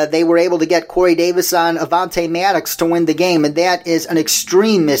 and they were able to get Corey Davis on Avonte Maddox to win the game, and that is an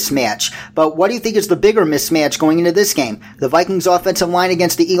extreme mismatch. But what do you think is the bigger mismatch going into this game? The Vikings offensive line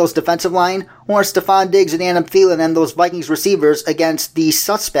against the Eagles defensive line, or Stephon Diggs and Adam Thielen and those Vikings receivers against the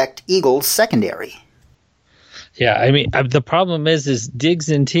suspect Eagles secondary? Yeah, I mean, the problem is Diggs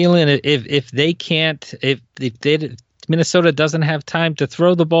and Thielen, if Minnesota doesn't have time to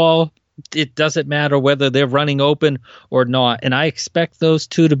throw the ball, it doesn't matter whether they're running open or not. And I expect those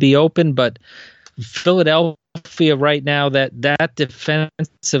two to be open, but Philadelphia right now, that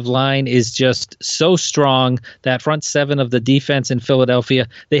defensive line is just so strong. That front seven of the defense in Philadelphia,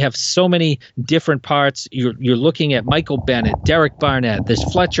 they have so many different parts. You're looking at Michael Bennett, Derek Barnett, there's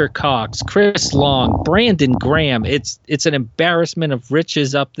Fletcher Cox, Chris Long, Brandon Graham. It's an embarrassment of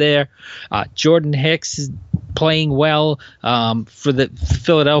riches up there. Jordan Hicks is playing well for the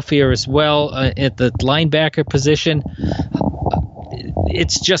Philadelphia as well at the linebacker position.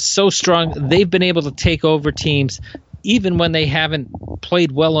 It's just so strong. They've been able to take over teams even when they haven't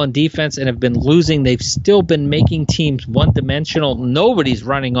played well on defense and have been losing. They've still been making teams one-dimensional. Nobody's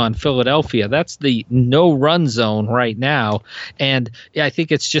running on Philadelphia. That's the no-run zone right now. And I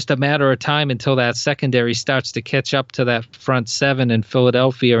think it's just a matter of time until that secondary starts to catch up to that front seven in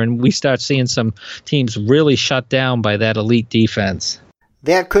Philadelphia, and we start seeing some teams really shut down by that elite defense.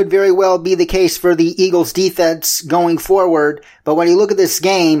 That could very well be the case for the Eagles defense going forward. But when you look at this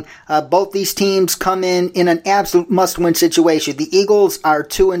game, both these teams come in an absolute must-win situation. The Eagles are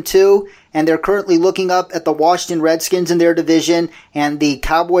 2-2, and they're currently looking up at the Washington Redskins in their division, and the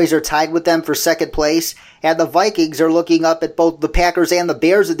Cowboys are tied with them for second place. And the Vikings are looking up at both the Packers and the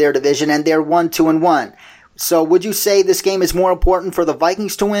Bears in their division, and they're 1-2-1. So would you say this game is more important for the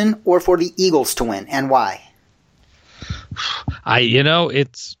Vikings to win or for the Eagles to win, and why?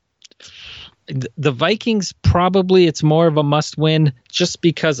 It's the Vikings. Probably it's more of a must-win just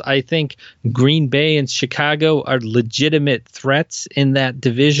because I think Green Bay and Chicago are legitimate threats in that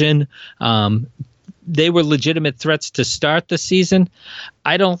division. They were legitimate threats to start the season.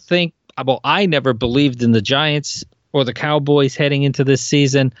 I never believed in the Giants or the Cowboys heading into this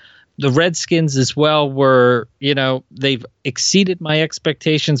season. The Redskins as well were, they've exceeded my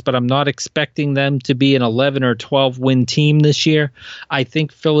expectations, but I'm not expecting them to be an 11 or 12 win team this year. I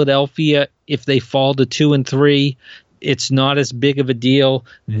think Philadelphia, if they fall to 2-3, it's not as big of a deal.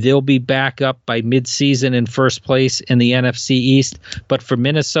 They'll be back up by midseason in first place in the NFC East. But for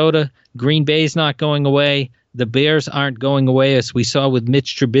Minnesota, Green Bay's not going away. The Bears aren't going away, as we saw with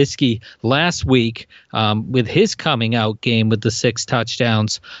Mitch Trubisky last week with his coming out game with the 6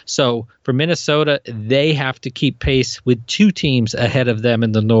 touchdowns. So for Minnesota, they have to keep pace with 2 teams ahead of them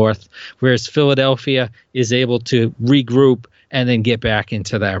in the North, whereas Philadelphia is able to regroup and then get back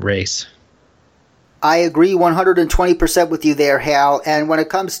into that race. I agree 120% with you there, Hal. And when it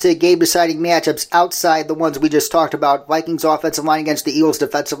comes to game-deciding matchups outside the ones we just talked about, Vikings offensive line against the Eagles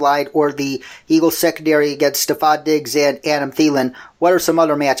defensive line or the Eagles secondary against Stephon Diggs and Adam Thielen, what are some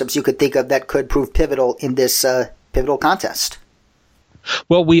other matchups you could think of that could prove pivotal in this pivotal contest?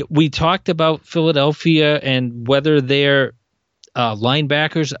 Well, we talked about Philadelphia and whether their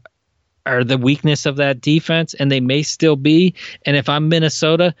linebackers are the weakness of that defense, and they may still be. And if I'm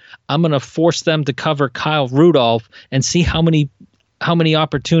Minnesota, I'm going to force them to cover Kyle Rudolph and see how many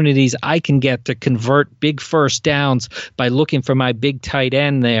opportunities I can get to convert big first downs by looking for my big tight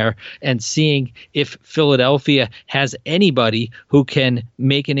end there and seeing if Philadelphia has anybody who can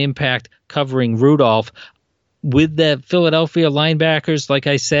make an impact covering Rudolph. With the Philadelphia linebackers, like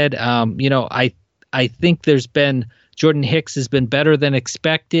I said, I think Jordan Hicks has been better than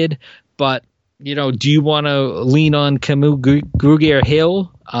expected. But, do you want to lean on Camus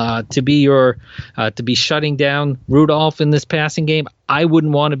Grugier-Hill to be shutting down Rudolph in this passing game? I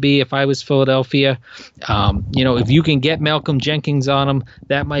wouldn't want to be if I was Philadelphia. If you can get Malcolm Jenkins on him,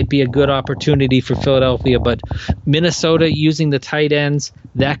 that might be a good opportunity for Philadelphia. But Minnesota using the tight ends,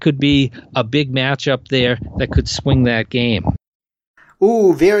 that could be a big matchup there that could swing that game.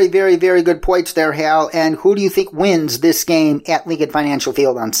 Ooh, very, very, very good points there, Hal. And who do you think wins this game at Lincoln Financial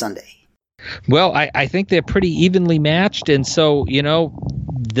Field on Sunday? Well, I think they're pretty evenly matched, and so,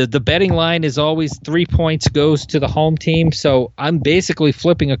 the betting line is always 3 points goes to the home team, so I'm basically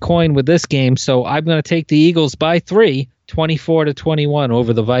flipping a coin with this game, so I'm going to take the Eagles by 3, 24-21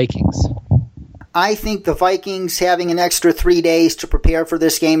 over the Vikings. I think the Vikings having an extra 3 days to prepare for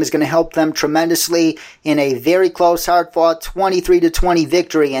this game is going to help them tremendously in a very close, hard-fought 23-20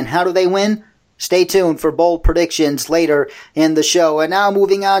 victory. And how do they win? Stay tuned for bold predictions later in the show. And now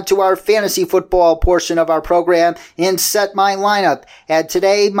moving on to our fantasy football portion of our program in Set My Lineup. And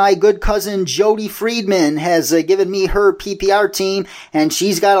today, my good cousin Jody Friedman has given me her PPR team, and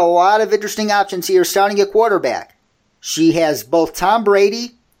she's got a lot of interesting options here starting at quarterback. She has both Tom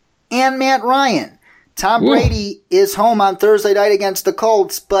Brady and Matt Ryan. Tom Brady is home on Thursday night against the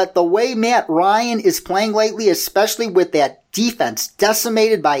Colts, but the way Matt Ryan is playing lately, especially with that defense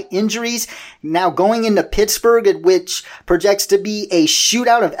decimated by injuries, now going into Pittsburgh, which projects to be a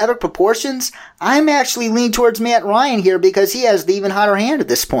shootout of epic proportions, I'm actually leaning towards Matt Ryan here because he has the even hotter hand at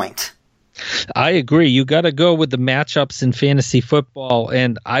this point. I agree. You got to go with the matchups in fantasy football,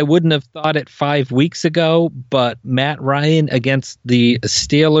 and I wouldn't have thought it 5 weeks ago, but Matt Ryan against the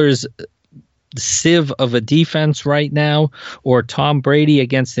Steelers' sieve of a defense right now, or Tom Brady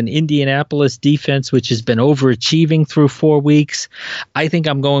against an Indianapolis defense which has been overachieving through 4 weeks, I think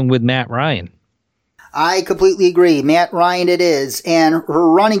I'm going with Matt Ryan. I completely agree. Matt Ryan it is. And her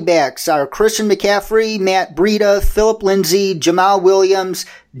running backs are Christian McCaffrey, Matt Breida, Phillip Lindsay, Jamal Williams,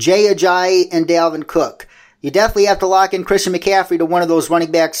 Jay Ajayi, and Dalvin Cook. You definitely have to lock in Christian McCaffrey to one of those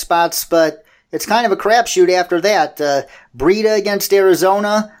running back spots, but it's kind of a crapshoot after that. Breida against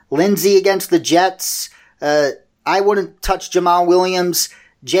Arizona, Lindsay against the Jets. I wouldn't touch Jamal Williams.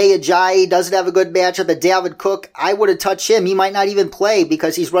 Jay Ajayi doesn't have a good matchup at Dalvin Cook. I wouldn't touch him. He might not even play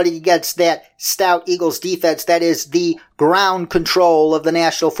because he's running against that stout Eagles defense that is the ground control of the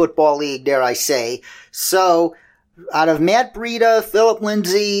National Football League, dare I say. So, out of Matt Breida, Phillip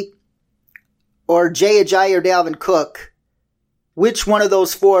Lindsay, or Jay Ajayi or Dalvin Cook, which one of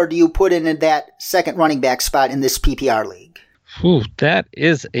those four do you put in that second running back spot in this PPR league? Ooh, that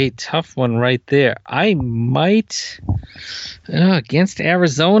is a tough one right there. I might, against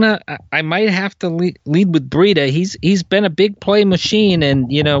Arizona, I might have to lead with Breida. He's been a big play machine, and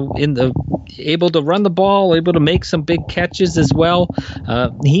able to run the ball, able to make some big catches as well.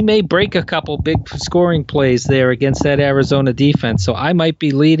 He may break a couple big scoring plays there against that Arizona defense. So I might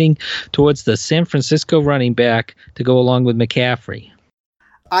be leading towards the San Francisco running back to go along with McCaffrey.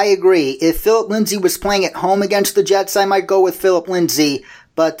 I agree. If Phillip Lindsay was playing at home against the Jets, I might go with Phillip Lindsay.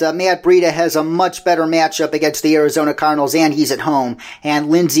 But Matt Breida has a much better matchup against the Arizona Cardinals, and he's at home. And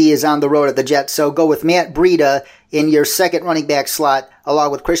Lindsay is on the road at the Jets. So go with Matt Breida in your second running back slot,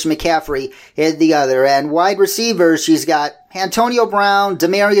 along with Christian McCaffrey in the other. And wide receivers, she's got Antonio Brown,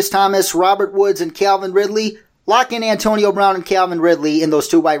 Demaryius Thomas, Robert Woods, and Calvin Ridley. Lock in Antonio Brown and Calvin Ridley in those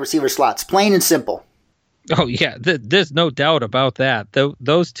two wide receiver slots. Plain and simple. Oh, yeah, there's no doubt about that.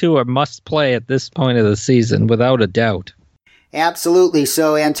 Those two are must play at this point of the season, without a doubt. Absolutely.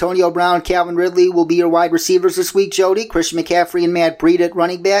 So Antonio Brown, Calvin Ridley will be your wide receivers this week, Jody. Christian McCaffrey and Matt Breida at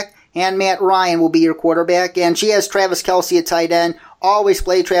running back. And Matt Ryan will be your quarterback. And she has Travis Kelce at tight end. Always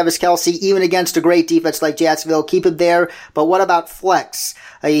play Travis Kelce, even against a great defense like Jacksonville. Keep him there. But what about flex?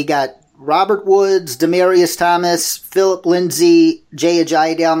 You got Robert Woods, Demaryius Thomas, Phillip Lindsay, Jay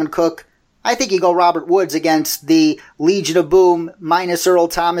Ajayi, Dalvin Cook. I think you go Robert Woods against the Legion of Boom minus Earl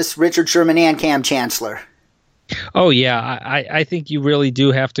Thomas, Richard Sherman, and Cam Chancellor. Oh, yeah. I think you really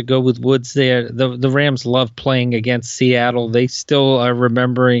do have to go with Woods there. The Rams love playing against Seattle. They still are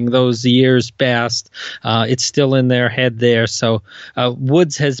remembering those years past. It's still in their head there. So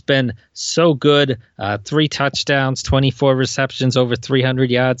Woods has been so good. 3 touchdowns, 24 receptions, over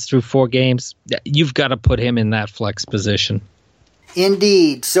 300 yards through 4 games. You've got to put him in that flex position.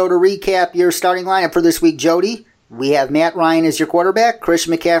 Indeed. So to recap your starting lineup for this week, Jody, we have Matt Ryan as your quarterback,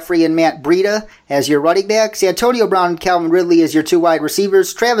 Christian McCaffrey and Matt Breida as your running backs, Antonio Brown and Calvin Ridley as your 2 wide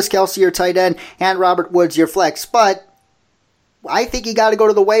receivers, Travis Kelce your tight end, and Robert Woods your flex. But I think you got to go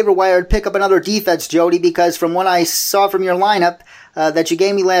to the waiver wire and pick up another defense, Jody, because from what I saw from your lineup that you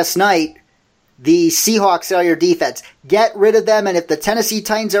gave me last night, the Seahawks are your defense. Get rid of them, and if the Tennessee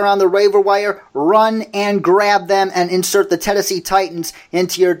Titans are on the waiver wire, run and grab them and insert the Tennessee Titans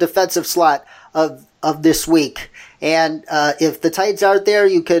into your defensive slot of this week. And if the Titans aren't there,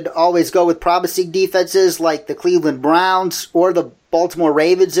 you could always go with promising defenses like the Cleveland Browns or the Baltimore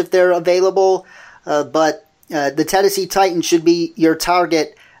Ravens if they're available. But the Tennessee Titans should be your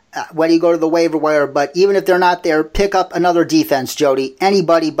target when you go to the waiver wire. But even if they're not there, pick up another defense, Jody.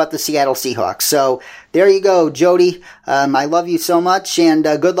 Anybody but the Seattle Seahawks. So there you go, Jody. I love you so much, and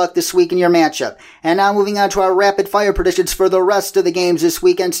good luck this week in your matchup. And now moving on to our rapid fire predictions for the rest of the games this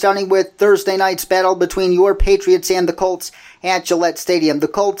weekend, starting with Thursday night's battle between your Patriots and the Colts at Gillette Stadium. The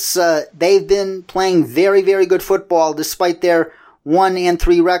Colts, they've been playing very, very good football despite their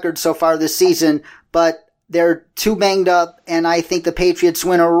 1-3 record so far this season, but they're too banged up, and I think the Patriots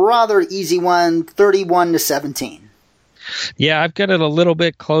win a rather easy one, 31-17. Yeah, I've got it a little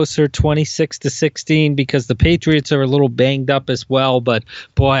bit closer, 26-16, because the Patriots are a little banged up as well. But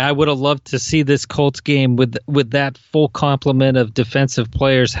boy, I would have loved to see this Colts game with that full complement of defensive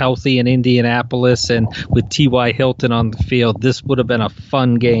players healthy in Indianapolis and with T.Y. Hilton on the field. This would have been a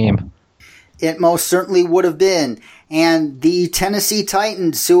fun game. It most certainly would have been. And the Tennessee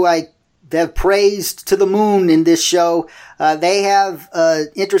Titans, who I have praised to the moon in this show, they have an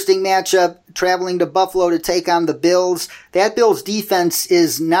interesting matchup traveling to Buffalo to take on the Bills. That Bills defense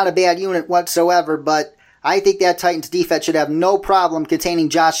is not a bad unit whatsoever, but I think that Titans defense should have no problem containing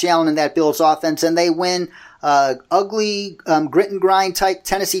Josh Allen in that Bills offense, and they win ugly grit and grind type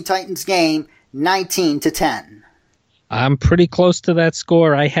Tennessee Titans game 19-10. I'm pretty close to that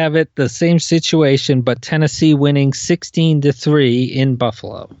score. I have it the same situation, but Tennessee winning 16-3 in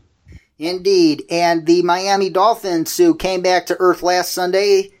Buffalo. Indeed. And the Miami Dolphins, who came back to earth last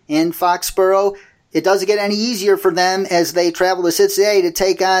Sunday in Foxborough, it doesn't get any easier for them as they travel to Cincinnati to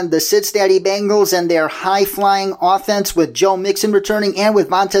take on the Cincinnati Bengals and their high-flying offense with Joe Mixon returning and with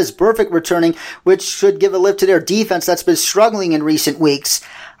Vontaze Burfict returning, which should give a lift to their defense that's been struggling in recent weeks.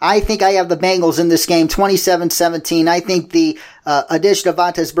 I think I have the Bengals in this game, 27-17. I think the addition of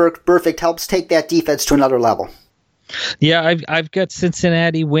Vontaze Burfict helps take that defense to another level. Yeah, I've got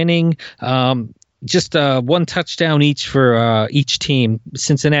Cincinnati winning. Just one touchdown each for each team.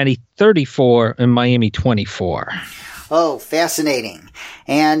 Cincinnati 34 and Miami 24. Oh, fascinating.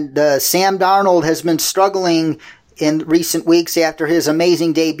 And Sam Darnold has been struggling in recent weeks after his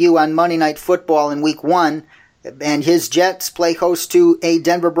amazing debut on Monday Night Football in Week 1. And his Jets play host to a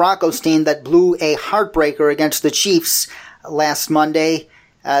Denver Broncos team that blew a heartbreaker against the Chiefs last Monday.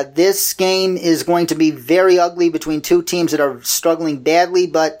 This game is going to be very ugly between two teams that are struggling badly,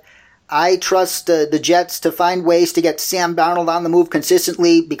 but I trust the Jets to find ways to get Sam Darnold on the move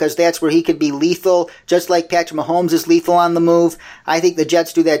consistently because that's where he could be lethal, just like Patrick Mahomes is lethal on the move. I think the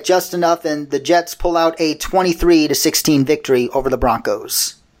Jets do that just enough, and the Jets pull out a 23-16 victory over the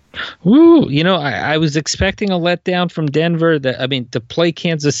Broncos. Ooh, I was expecting a letdown from Denver. To play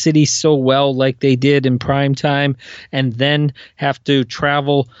Kansas City so well like they did in prime time and then have to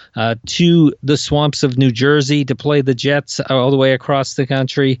travel to the swamps of New Jersey to play the Jets all the way across the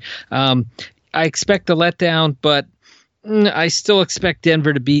country. I expect a letdown, but I still expect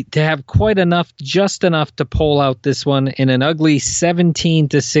Denver to have quite enough, just enough to pull out this one in an ugly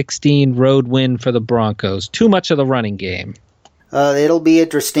 17-16 road win for the Broncos. Too much of the running game. It'll be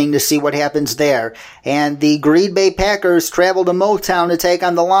interesting to see what happens there. And the Green Bay Packers travel to Motown to take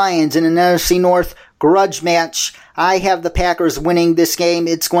on the Lions in an NFC North grudge match. I have the Packers winning this game.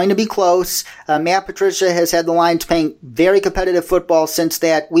 It's going to be close. Matt Patricia has had the Lions playing very competitive football since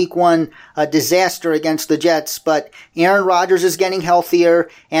that Week 1 disaster against the Jets. But Aaron Rodgers is getting healthier,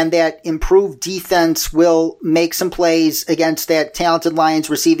 and that improved defense will make some plays against that talented Lions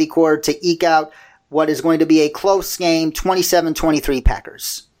receiving corps to eke out what is going to be a close game, 27-23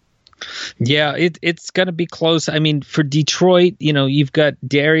 Packers. Yeah, it's going to be close. For Detroit, you've got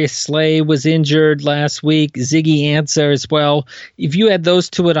Darius Slay was injured last week, Ziggy Ansah as well. If you had those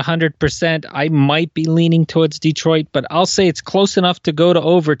two at 100%, I might be leaning towards Detroit, but I'll say it's close enough to go to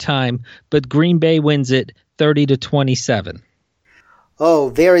overtime, but Green Bay wins it 30-27. Oh,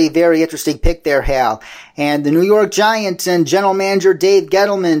 very, very interesting pick there, Hal. And the New York Giants and general manager Dave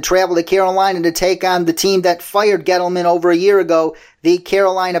Gettleman travel to Carolina to take on the team that fired Gettleman over a year ago, the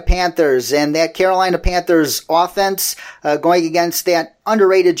Carolina Panthers. And that Carolina Panthers offense going against that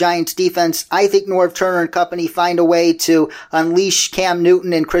underrated Giants defense, I think Norv Turner and company find a way to unleash Cam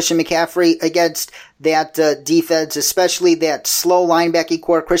Newton and Christian McCaffrey against that defense, especially that slow linebacking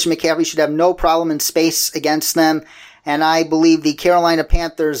core. Christian McCaffrey should have no problem in space against them. And I believe the Carolina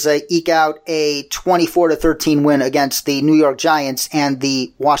Panthers eke out a 24-13 win against the New York Giants and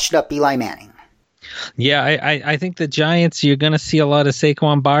the washed-up Eli Manning. Yeah, I think the Giants, you're going to see a lot of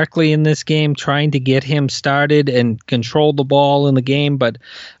Saquon Barkley in this game, trying to get him started and control the ball in the game. But,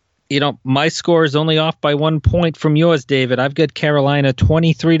 my score is only off by 1 point from yours, David. I've got Carolina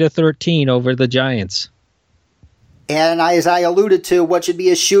 23-13 over the Giants. And as I alluded to, what should be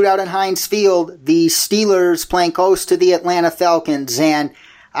a shootout in Heinz Field, the Steelers playing host to the Atlanta Falcons. And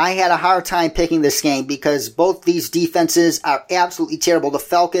I had a hard time picking this game because both these defenses are absolutely terrible. The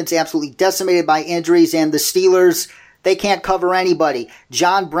Falcons absolutely decimated by injuries, and the Steelers, they can't cover anybody.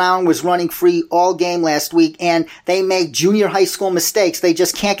 John Brown was running free all game last week, and they make junior high school mistakes. They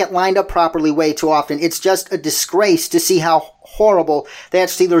just can't get lined up properly way too often. It's just a disgrace to see how horrible that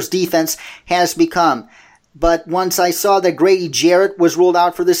Steelers defense has become. But once I saw that Grady Jarrett was ruled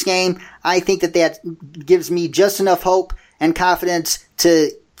out for this game, I think that gives me just enough hope and confidence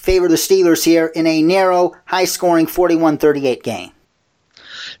to favor the Steelers here in a narrow, high-scoring 41-38 game.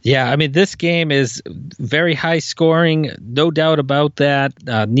 Yeah, I mean, this game is very high scoring, no doubt about that.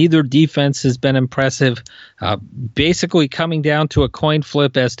 Neither defense has been impressive. Basically coming down to a coin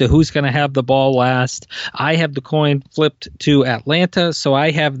flip as to who's going to have the ball last. I have the coin flipped to Atlanta, so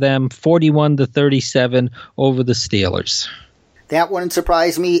I have them 41-37 over the Steelers. That wouldn't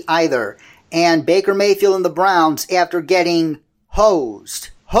surprise me either. And Baker Mayfield and the Browns, after getting hosed,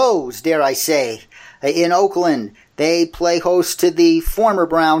 dare I say, in Oakland, they play host to the former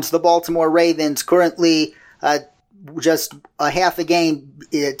Browns, the Baltimore Ravens, currently just a half a game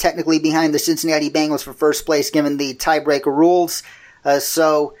technically behind the Cincinnati Bengals for first place given the tiebreaker rules.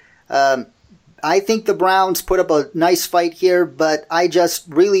 So I think the Browns put up a nice fight here, but I just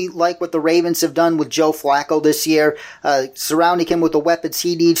really like what the Ravens have done with Joe Flacco this year, surrounding him with the weapons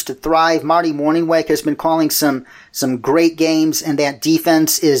he needs to thrive. Marty Mornhinweg has been calling some great games, and that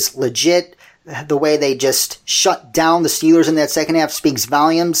defense is legit. The way they just shut down the Steelers in that second half speaks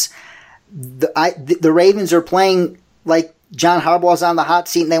volumes. The Ravens are playing like John Harbaugh's on the hot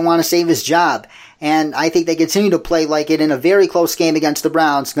seat and they want to save his job. And I think they continue to play like it in a very close game against the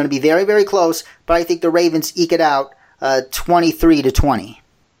Browns. It's going to be very, very close, but I think the Ravens eke it out 23-20.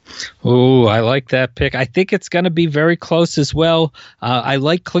 Oh, I like that pick. I think it's going to be very close as well. I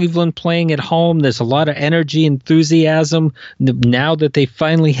like Cleveland playing at home. There's a lot of energy, enthusiasm now that they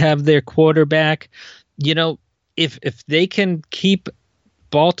finally have their quarterback. You know, if they can keep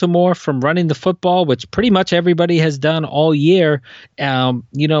Baltimore from running the football, which pretty much everybody has done all year.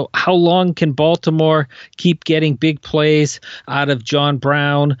 You know, how long can Baltimore keep getting big plays out of John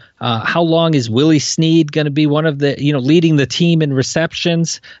Brown? How long is Willie Snead going to be one of the, leading the team in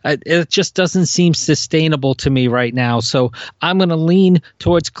receptions? It just doesn't seem sustainable to me right now. So I'm going to lean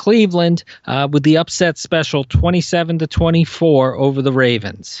towards Cleveland with the upset special 27-24 over the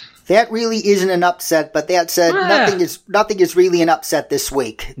Ravens. That really isn't an upset, but that said, nothing is really an upset this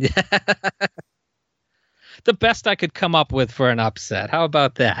week. The best I could come up with for an upset. How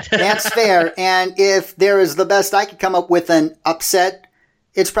about that? That's fair. And if there is the best I could come up with an upset,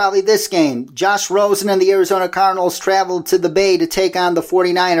 it's probably this game. Josh Rosen and the Arizona Cardinals traveled to the Bay to take on the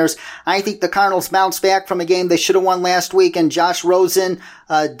 49ers. I think the Cardinals bounced back from a game they should have won last week, and Josh Rosen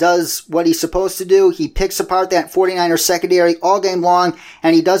does what he's supposed to do. He picks apart that 49ers secondary all game long,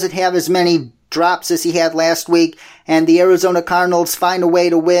 and he doesn't have as many drops as he had last week. And the Arizona Cardinals find a way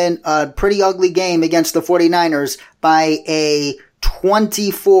to win a pretty ugly game against the 49ers by a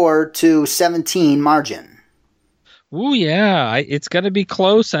 24-17 margin. Ooh, yeah, it's going to be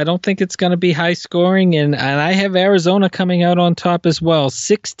close. I don't think it's going to be high scoring, and I have Arizona coming out on top as well,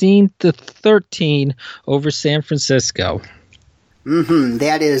 16-13 over San Francisco.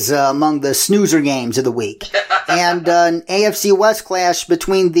 That is among the snoozer games of the week. And an AFC West clash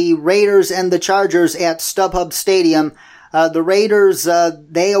between the Raiders and the Chargers at StubHub Stadium. The Raiders,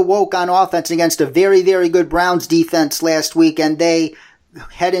 they awoke on offense against a very, very good Browns defense last week, and they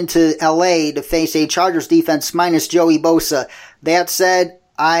head into LA to face a Chargers defense minus Joey Bosa. That said,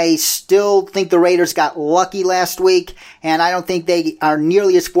 I still think the Raiders got lucky last week, and I don't think they are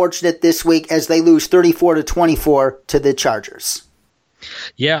nearly as fortunate this week as they lose 34-24 to the Chargers.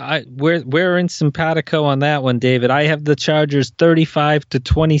 Yeah, we're in simpatico on that one, David. I have the Chargers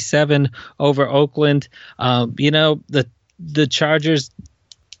 35-27 over Oakland. The Chargers,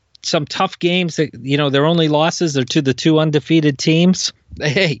 some tough games that, their only losses are to the two undefeated teams.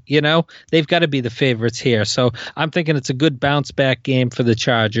 Hey, they've got to be the favorites here. So I'm thinking it's a good bounce back game for the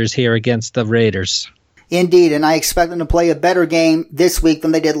Chargers here against the Raiders. Indeed, and I expect them to play a better game this week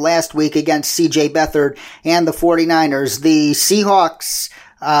than they did last week against C.J. Beathard and the 49ers. The Seahawks,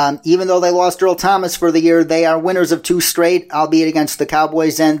 even though they lost Earl Thomas for the year, they are winners of 2 straight, albeit against the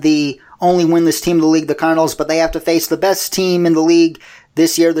Cowboys and the only winless team in the league, the Cardinals, but they have to face the best team in the league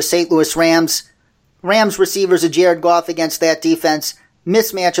this year, the St. Louis Rams. Rams receivers of Jared Goff against that defense.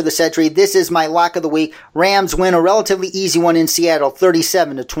 Mismatch of the century. This is my lock of the week. Rams win a relatively easy one in Seattle,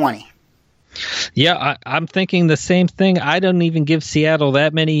 37-20. Yeah, I'm thinking the same thing. I don't even give Seattle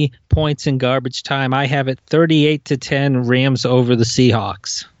that many points in garbage time. I have it 38-10 Rams over the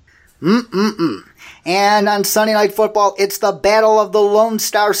Seahawks. And on Sunday Night Football, it's the Battle of the Lone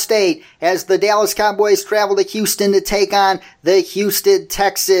Star State as the Dallas Cowboys travel to Houston to take on the Houston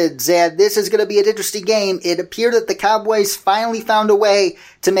Texans. And this is going to be an interesting game. It appeared that the Cowboys finally found a way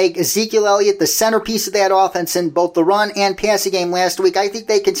to make Ezekiel Elliott the centerpiece of that offense in both the run and passing game last week. I think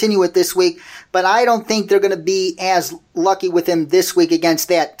they continue it this week. but I don't think they're going to be as lucky with him this week against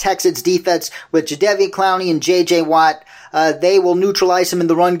that Texans defense with Jadeveon Clowney and J.J. Watt. They will neutralize him in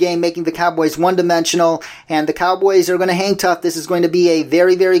the run game, making the Cowboys one-dimensional, and the Cowboys are going to hang tough. This is going to be a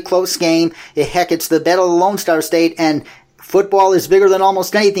very, very close game. Heck, it's the Battle of the Lone Star State, and football is bigger than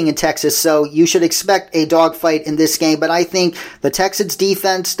almost anything in Texas, so you should expect a dogfight in this game. But I think the Texans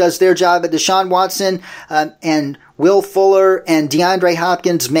defense does their job. But Deshaun Watson and Will Fuller and DeAndre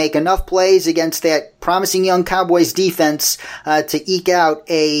Hopkins make enough plays against that promising young Cowboys defense to eke out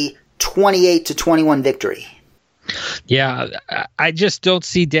a 28-21 victory. Yeah, I just don't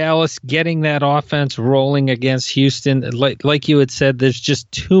see Dallas getting that offense rolling against Houston. Like you had said, there's just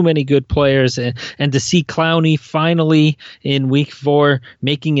too many good players. And to see Clowney finally in week 4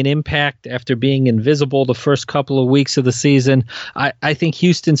 making an impact after being invisible the first couple of weeks of the season, I think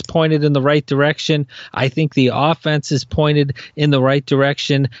Houston's pointed in the right direction. I think the offense is pointed in the right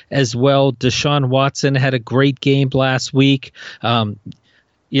direction as well. Deshaun Watson had a great game last week.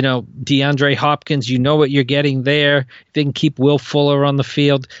 DeAndre Hopkins, you know what you're getting there. If they can keep Will Fuller on the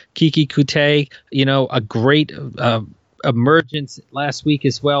field, Kiki Kute, a great emergence last week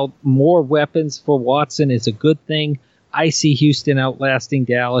as well. More weapons for Watson is a good thing. I see Houston outlasting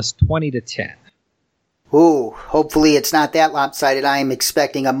Dallas 20-10. Ooh, hopefully it's not that lopsided. I am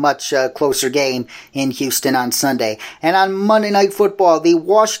expecting a much closer game in Houston on Sunday. And on Monday Night Football, the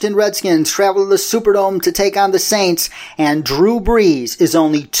Washington Redskins travel to the Superdome to take on the Saints, and Drew Brees is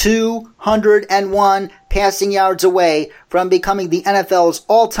only 201 passing yards away from becoming the NFL's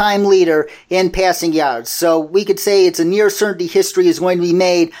all-time leader in passing yards. So we could say it's a near certainty history is going to be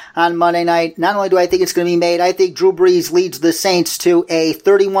made on Monday night. Not only do I think it's going to be made, I think Drew Brees leads the Saints to a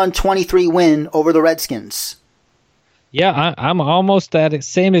 31-23 win over the Redskins. Yeah, I'm almost that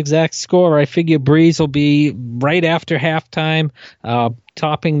same exact score. I figure Brees will be right after halftime,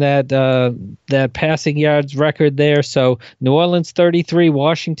 topping that passing yards record there. So New Orleans 33,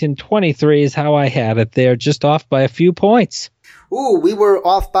 Washington 23 is how I had it there, just off by a few points. Ooh, we were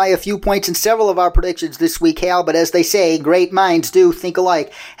off by a few points in several of our predictions this week, Hal, but as they say, great minds do think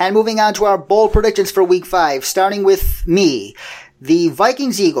alike. And moving on to our bold predictions for Week 5, starting with me, the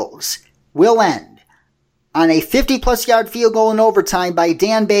Vikings-Eagles will end on a 50-plus yard field goal in overtime by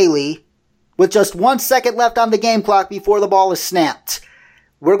Dan Bailey with just 1 second left on the game clock before the ball is snapped.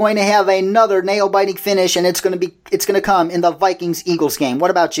 We're going to have another nail-biting finish, and it's going to come in the Vikings-Eagles game.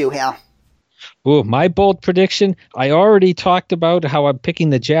 What about you, Hal? Ooh, my bold prediction, I already talked about how I'm picking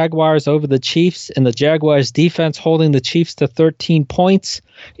the Jaguars over the Chiefs, and the Jaguars defense holding the Chiefs to 13 points.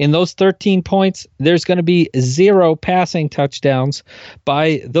 In those 13 points, there's going to be 0 passing touchdowns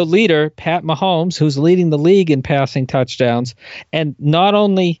by the leader, Pat Mahomes, who's leading the league in passing touchdowns. And not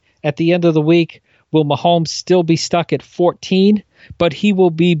only at the end of the week will Mahomes still be stuck at 14, but he will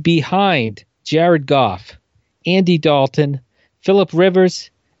be behind Jared Goff, Andy Dalton, Phillip Rivers,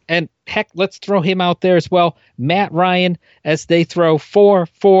 and heck, let's throw him out there as well, Matt Ryan, as they throw 4,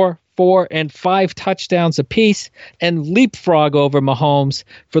 and 5 touchdowns apiece and leapfrog over Mahomes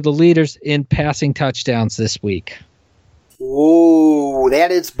for the leaders in passing touchdowns this week. Ooh,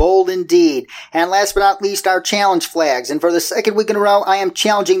 that is bold indeed. And last but not least, our challenge flags. And for the second week in a row, I am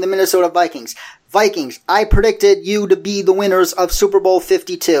challenging the Minnesota Vikings. Vikings, I predicted you to be the winners of Super Bowl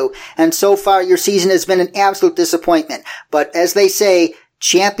 52. And so far, your season has been an absolute disappointment. But as they say,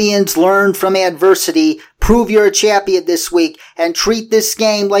 champions learn from adversity. Prove you're a champion this week and treat this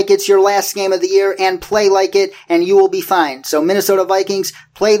game like it's your last game of the year and play like it, and you will be fine. So Minnesota Vikings,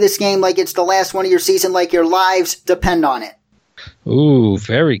 play this game like it's the last one of your season, like your lives depend on it. Ooh,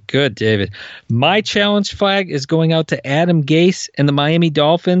 very good, David. My challenge flag is going out to Adam Gase and the Miami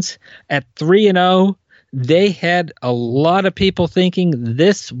Dolphins at 3-0. They had a lot of people thinking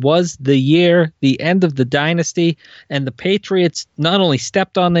this was the year, the end of the dynasty, and the Patriots not only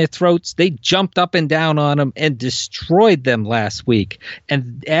stepped on their throats, they jumped up and down on them and destroyed them last week.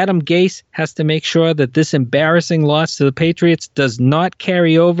 And Adam Gase has to make sure that this embarrassing loss to the Patriots does not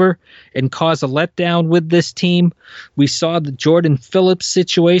carry over and cause a letdown with this team. We saw the Jordan Phillips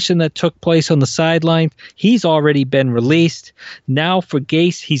situation that took place on the sideline. He's already been released. Now for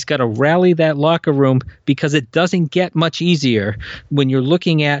Gase, he's got to rally that locker room, because it doesn't get much easier when you're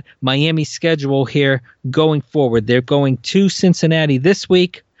looking at Miami's schedule here going forward. They're going to Cincinnati this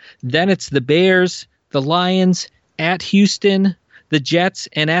week. Then it's the Bears, the Lions, at Houston, the Jets,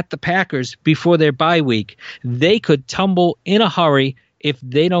 and at the Packers before their bye week. They could tumble in a hurry if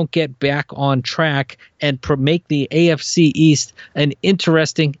they don't get back on track and make the AFC East an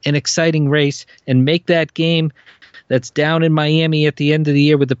interesting and exciting race and make that game that's down in Miami at the end of the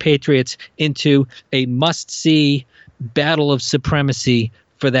year with the Patriots into a must-see battle of supremacy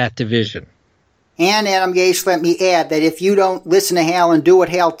for that division. And Adam Gase, let me add that if you don't listen to Hal and do what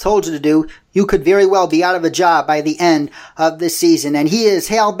Hal told you to do, you could very well be out of a job by the end of this season. And he is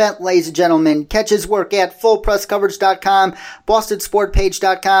Hal Bent, ladies and gentlemen. Catch his work at fullpresscoverage.com,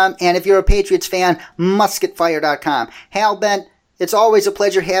 bostonsportpage.com, and if you're a Patriots fan, musketfire.com. Hal Bent, it's always a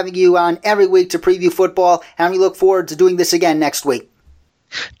pleasure having you on every week to preview football, and we look forward to doing this again next week.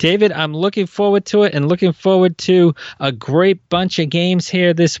 David, I'm looking forward to it and looking forward to a great bunch of games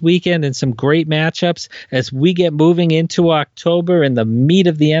here this weekend and some great matchups as we get moving into October and the meat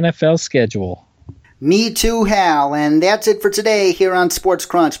of the NFL schedule. Me too, Hal. And that's it for today here on Sports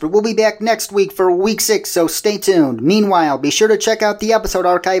Crunch. But we'll be back next week for Week 6, so stay tuned. Meanwhile, be sure to check out the episode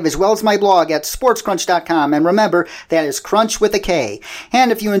archive as well as my blog at sportscrunch.com. And remember, that is Crunch with a K.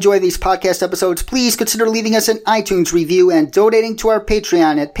 And if you enjoy these podcast episodes, please consider leaving us an iTunes review and donating to our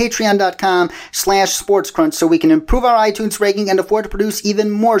Patreon at patreon.com/sportscrunch so we can improve our iTunes ranking and afford to produce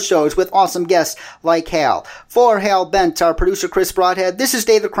even more shows with awesome guests like Hal. For Hal Bent, our producer Chris Broadhead, this is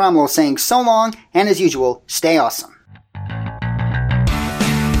David Cromwell saying so long, and as usual, stay awesome.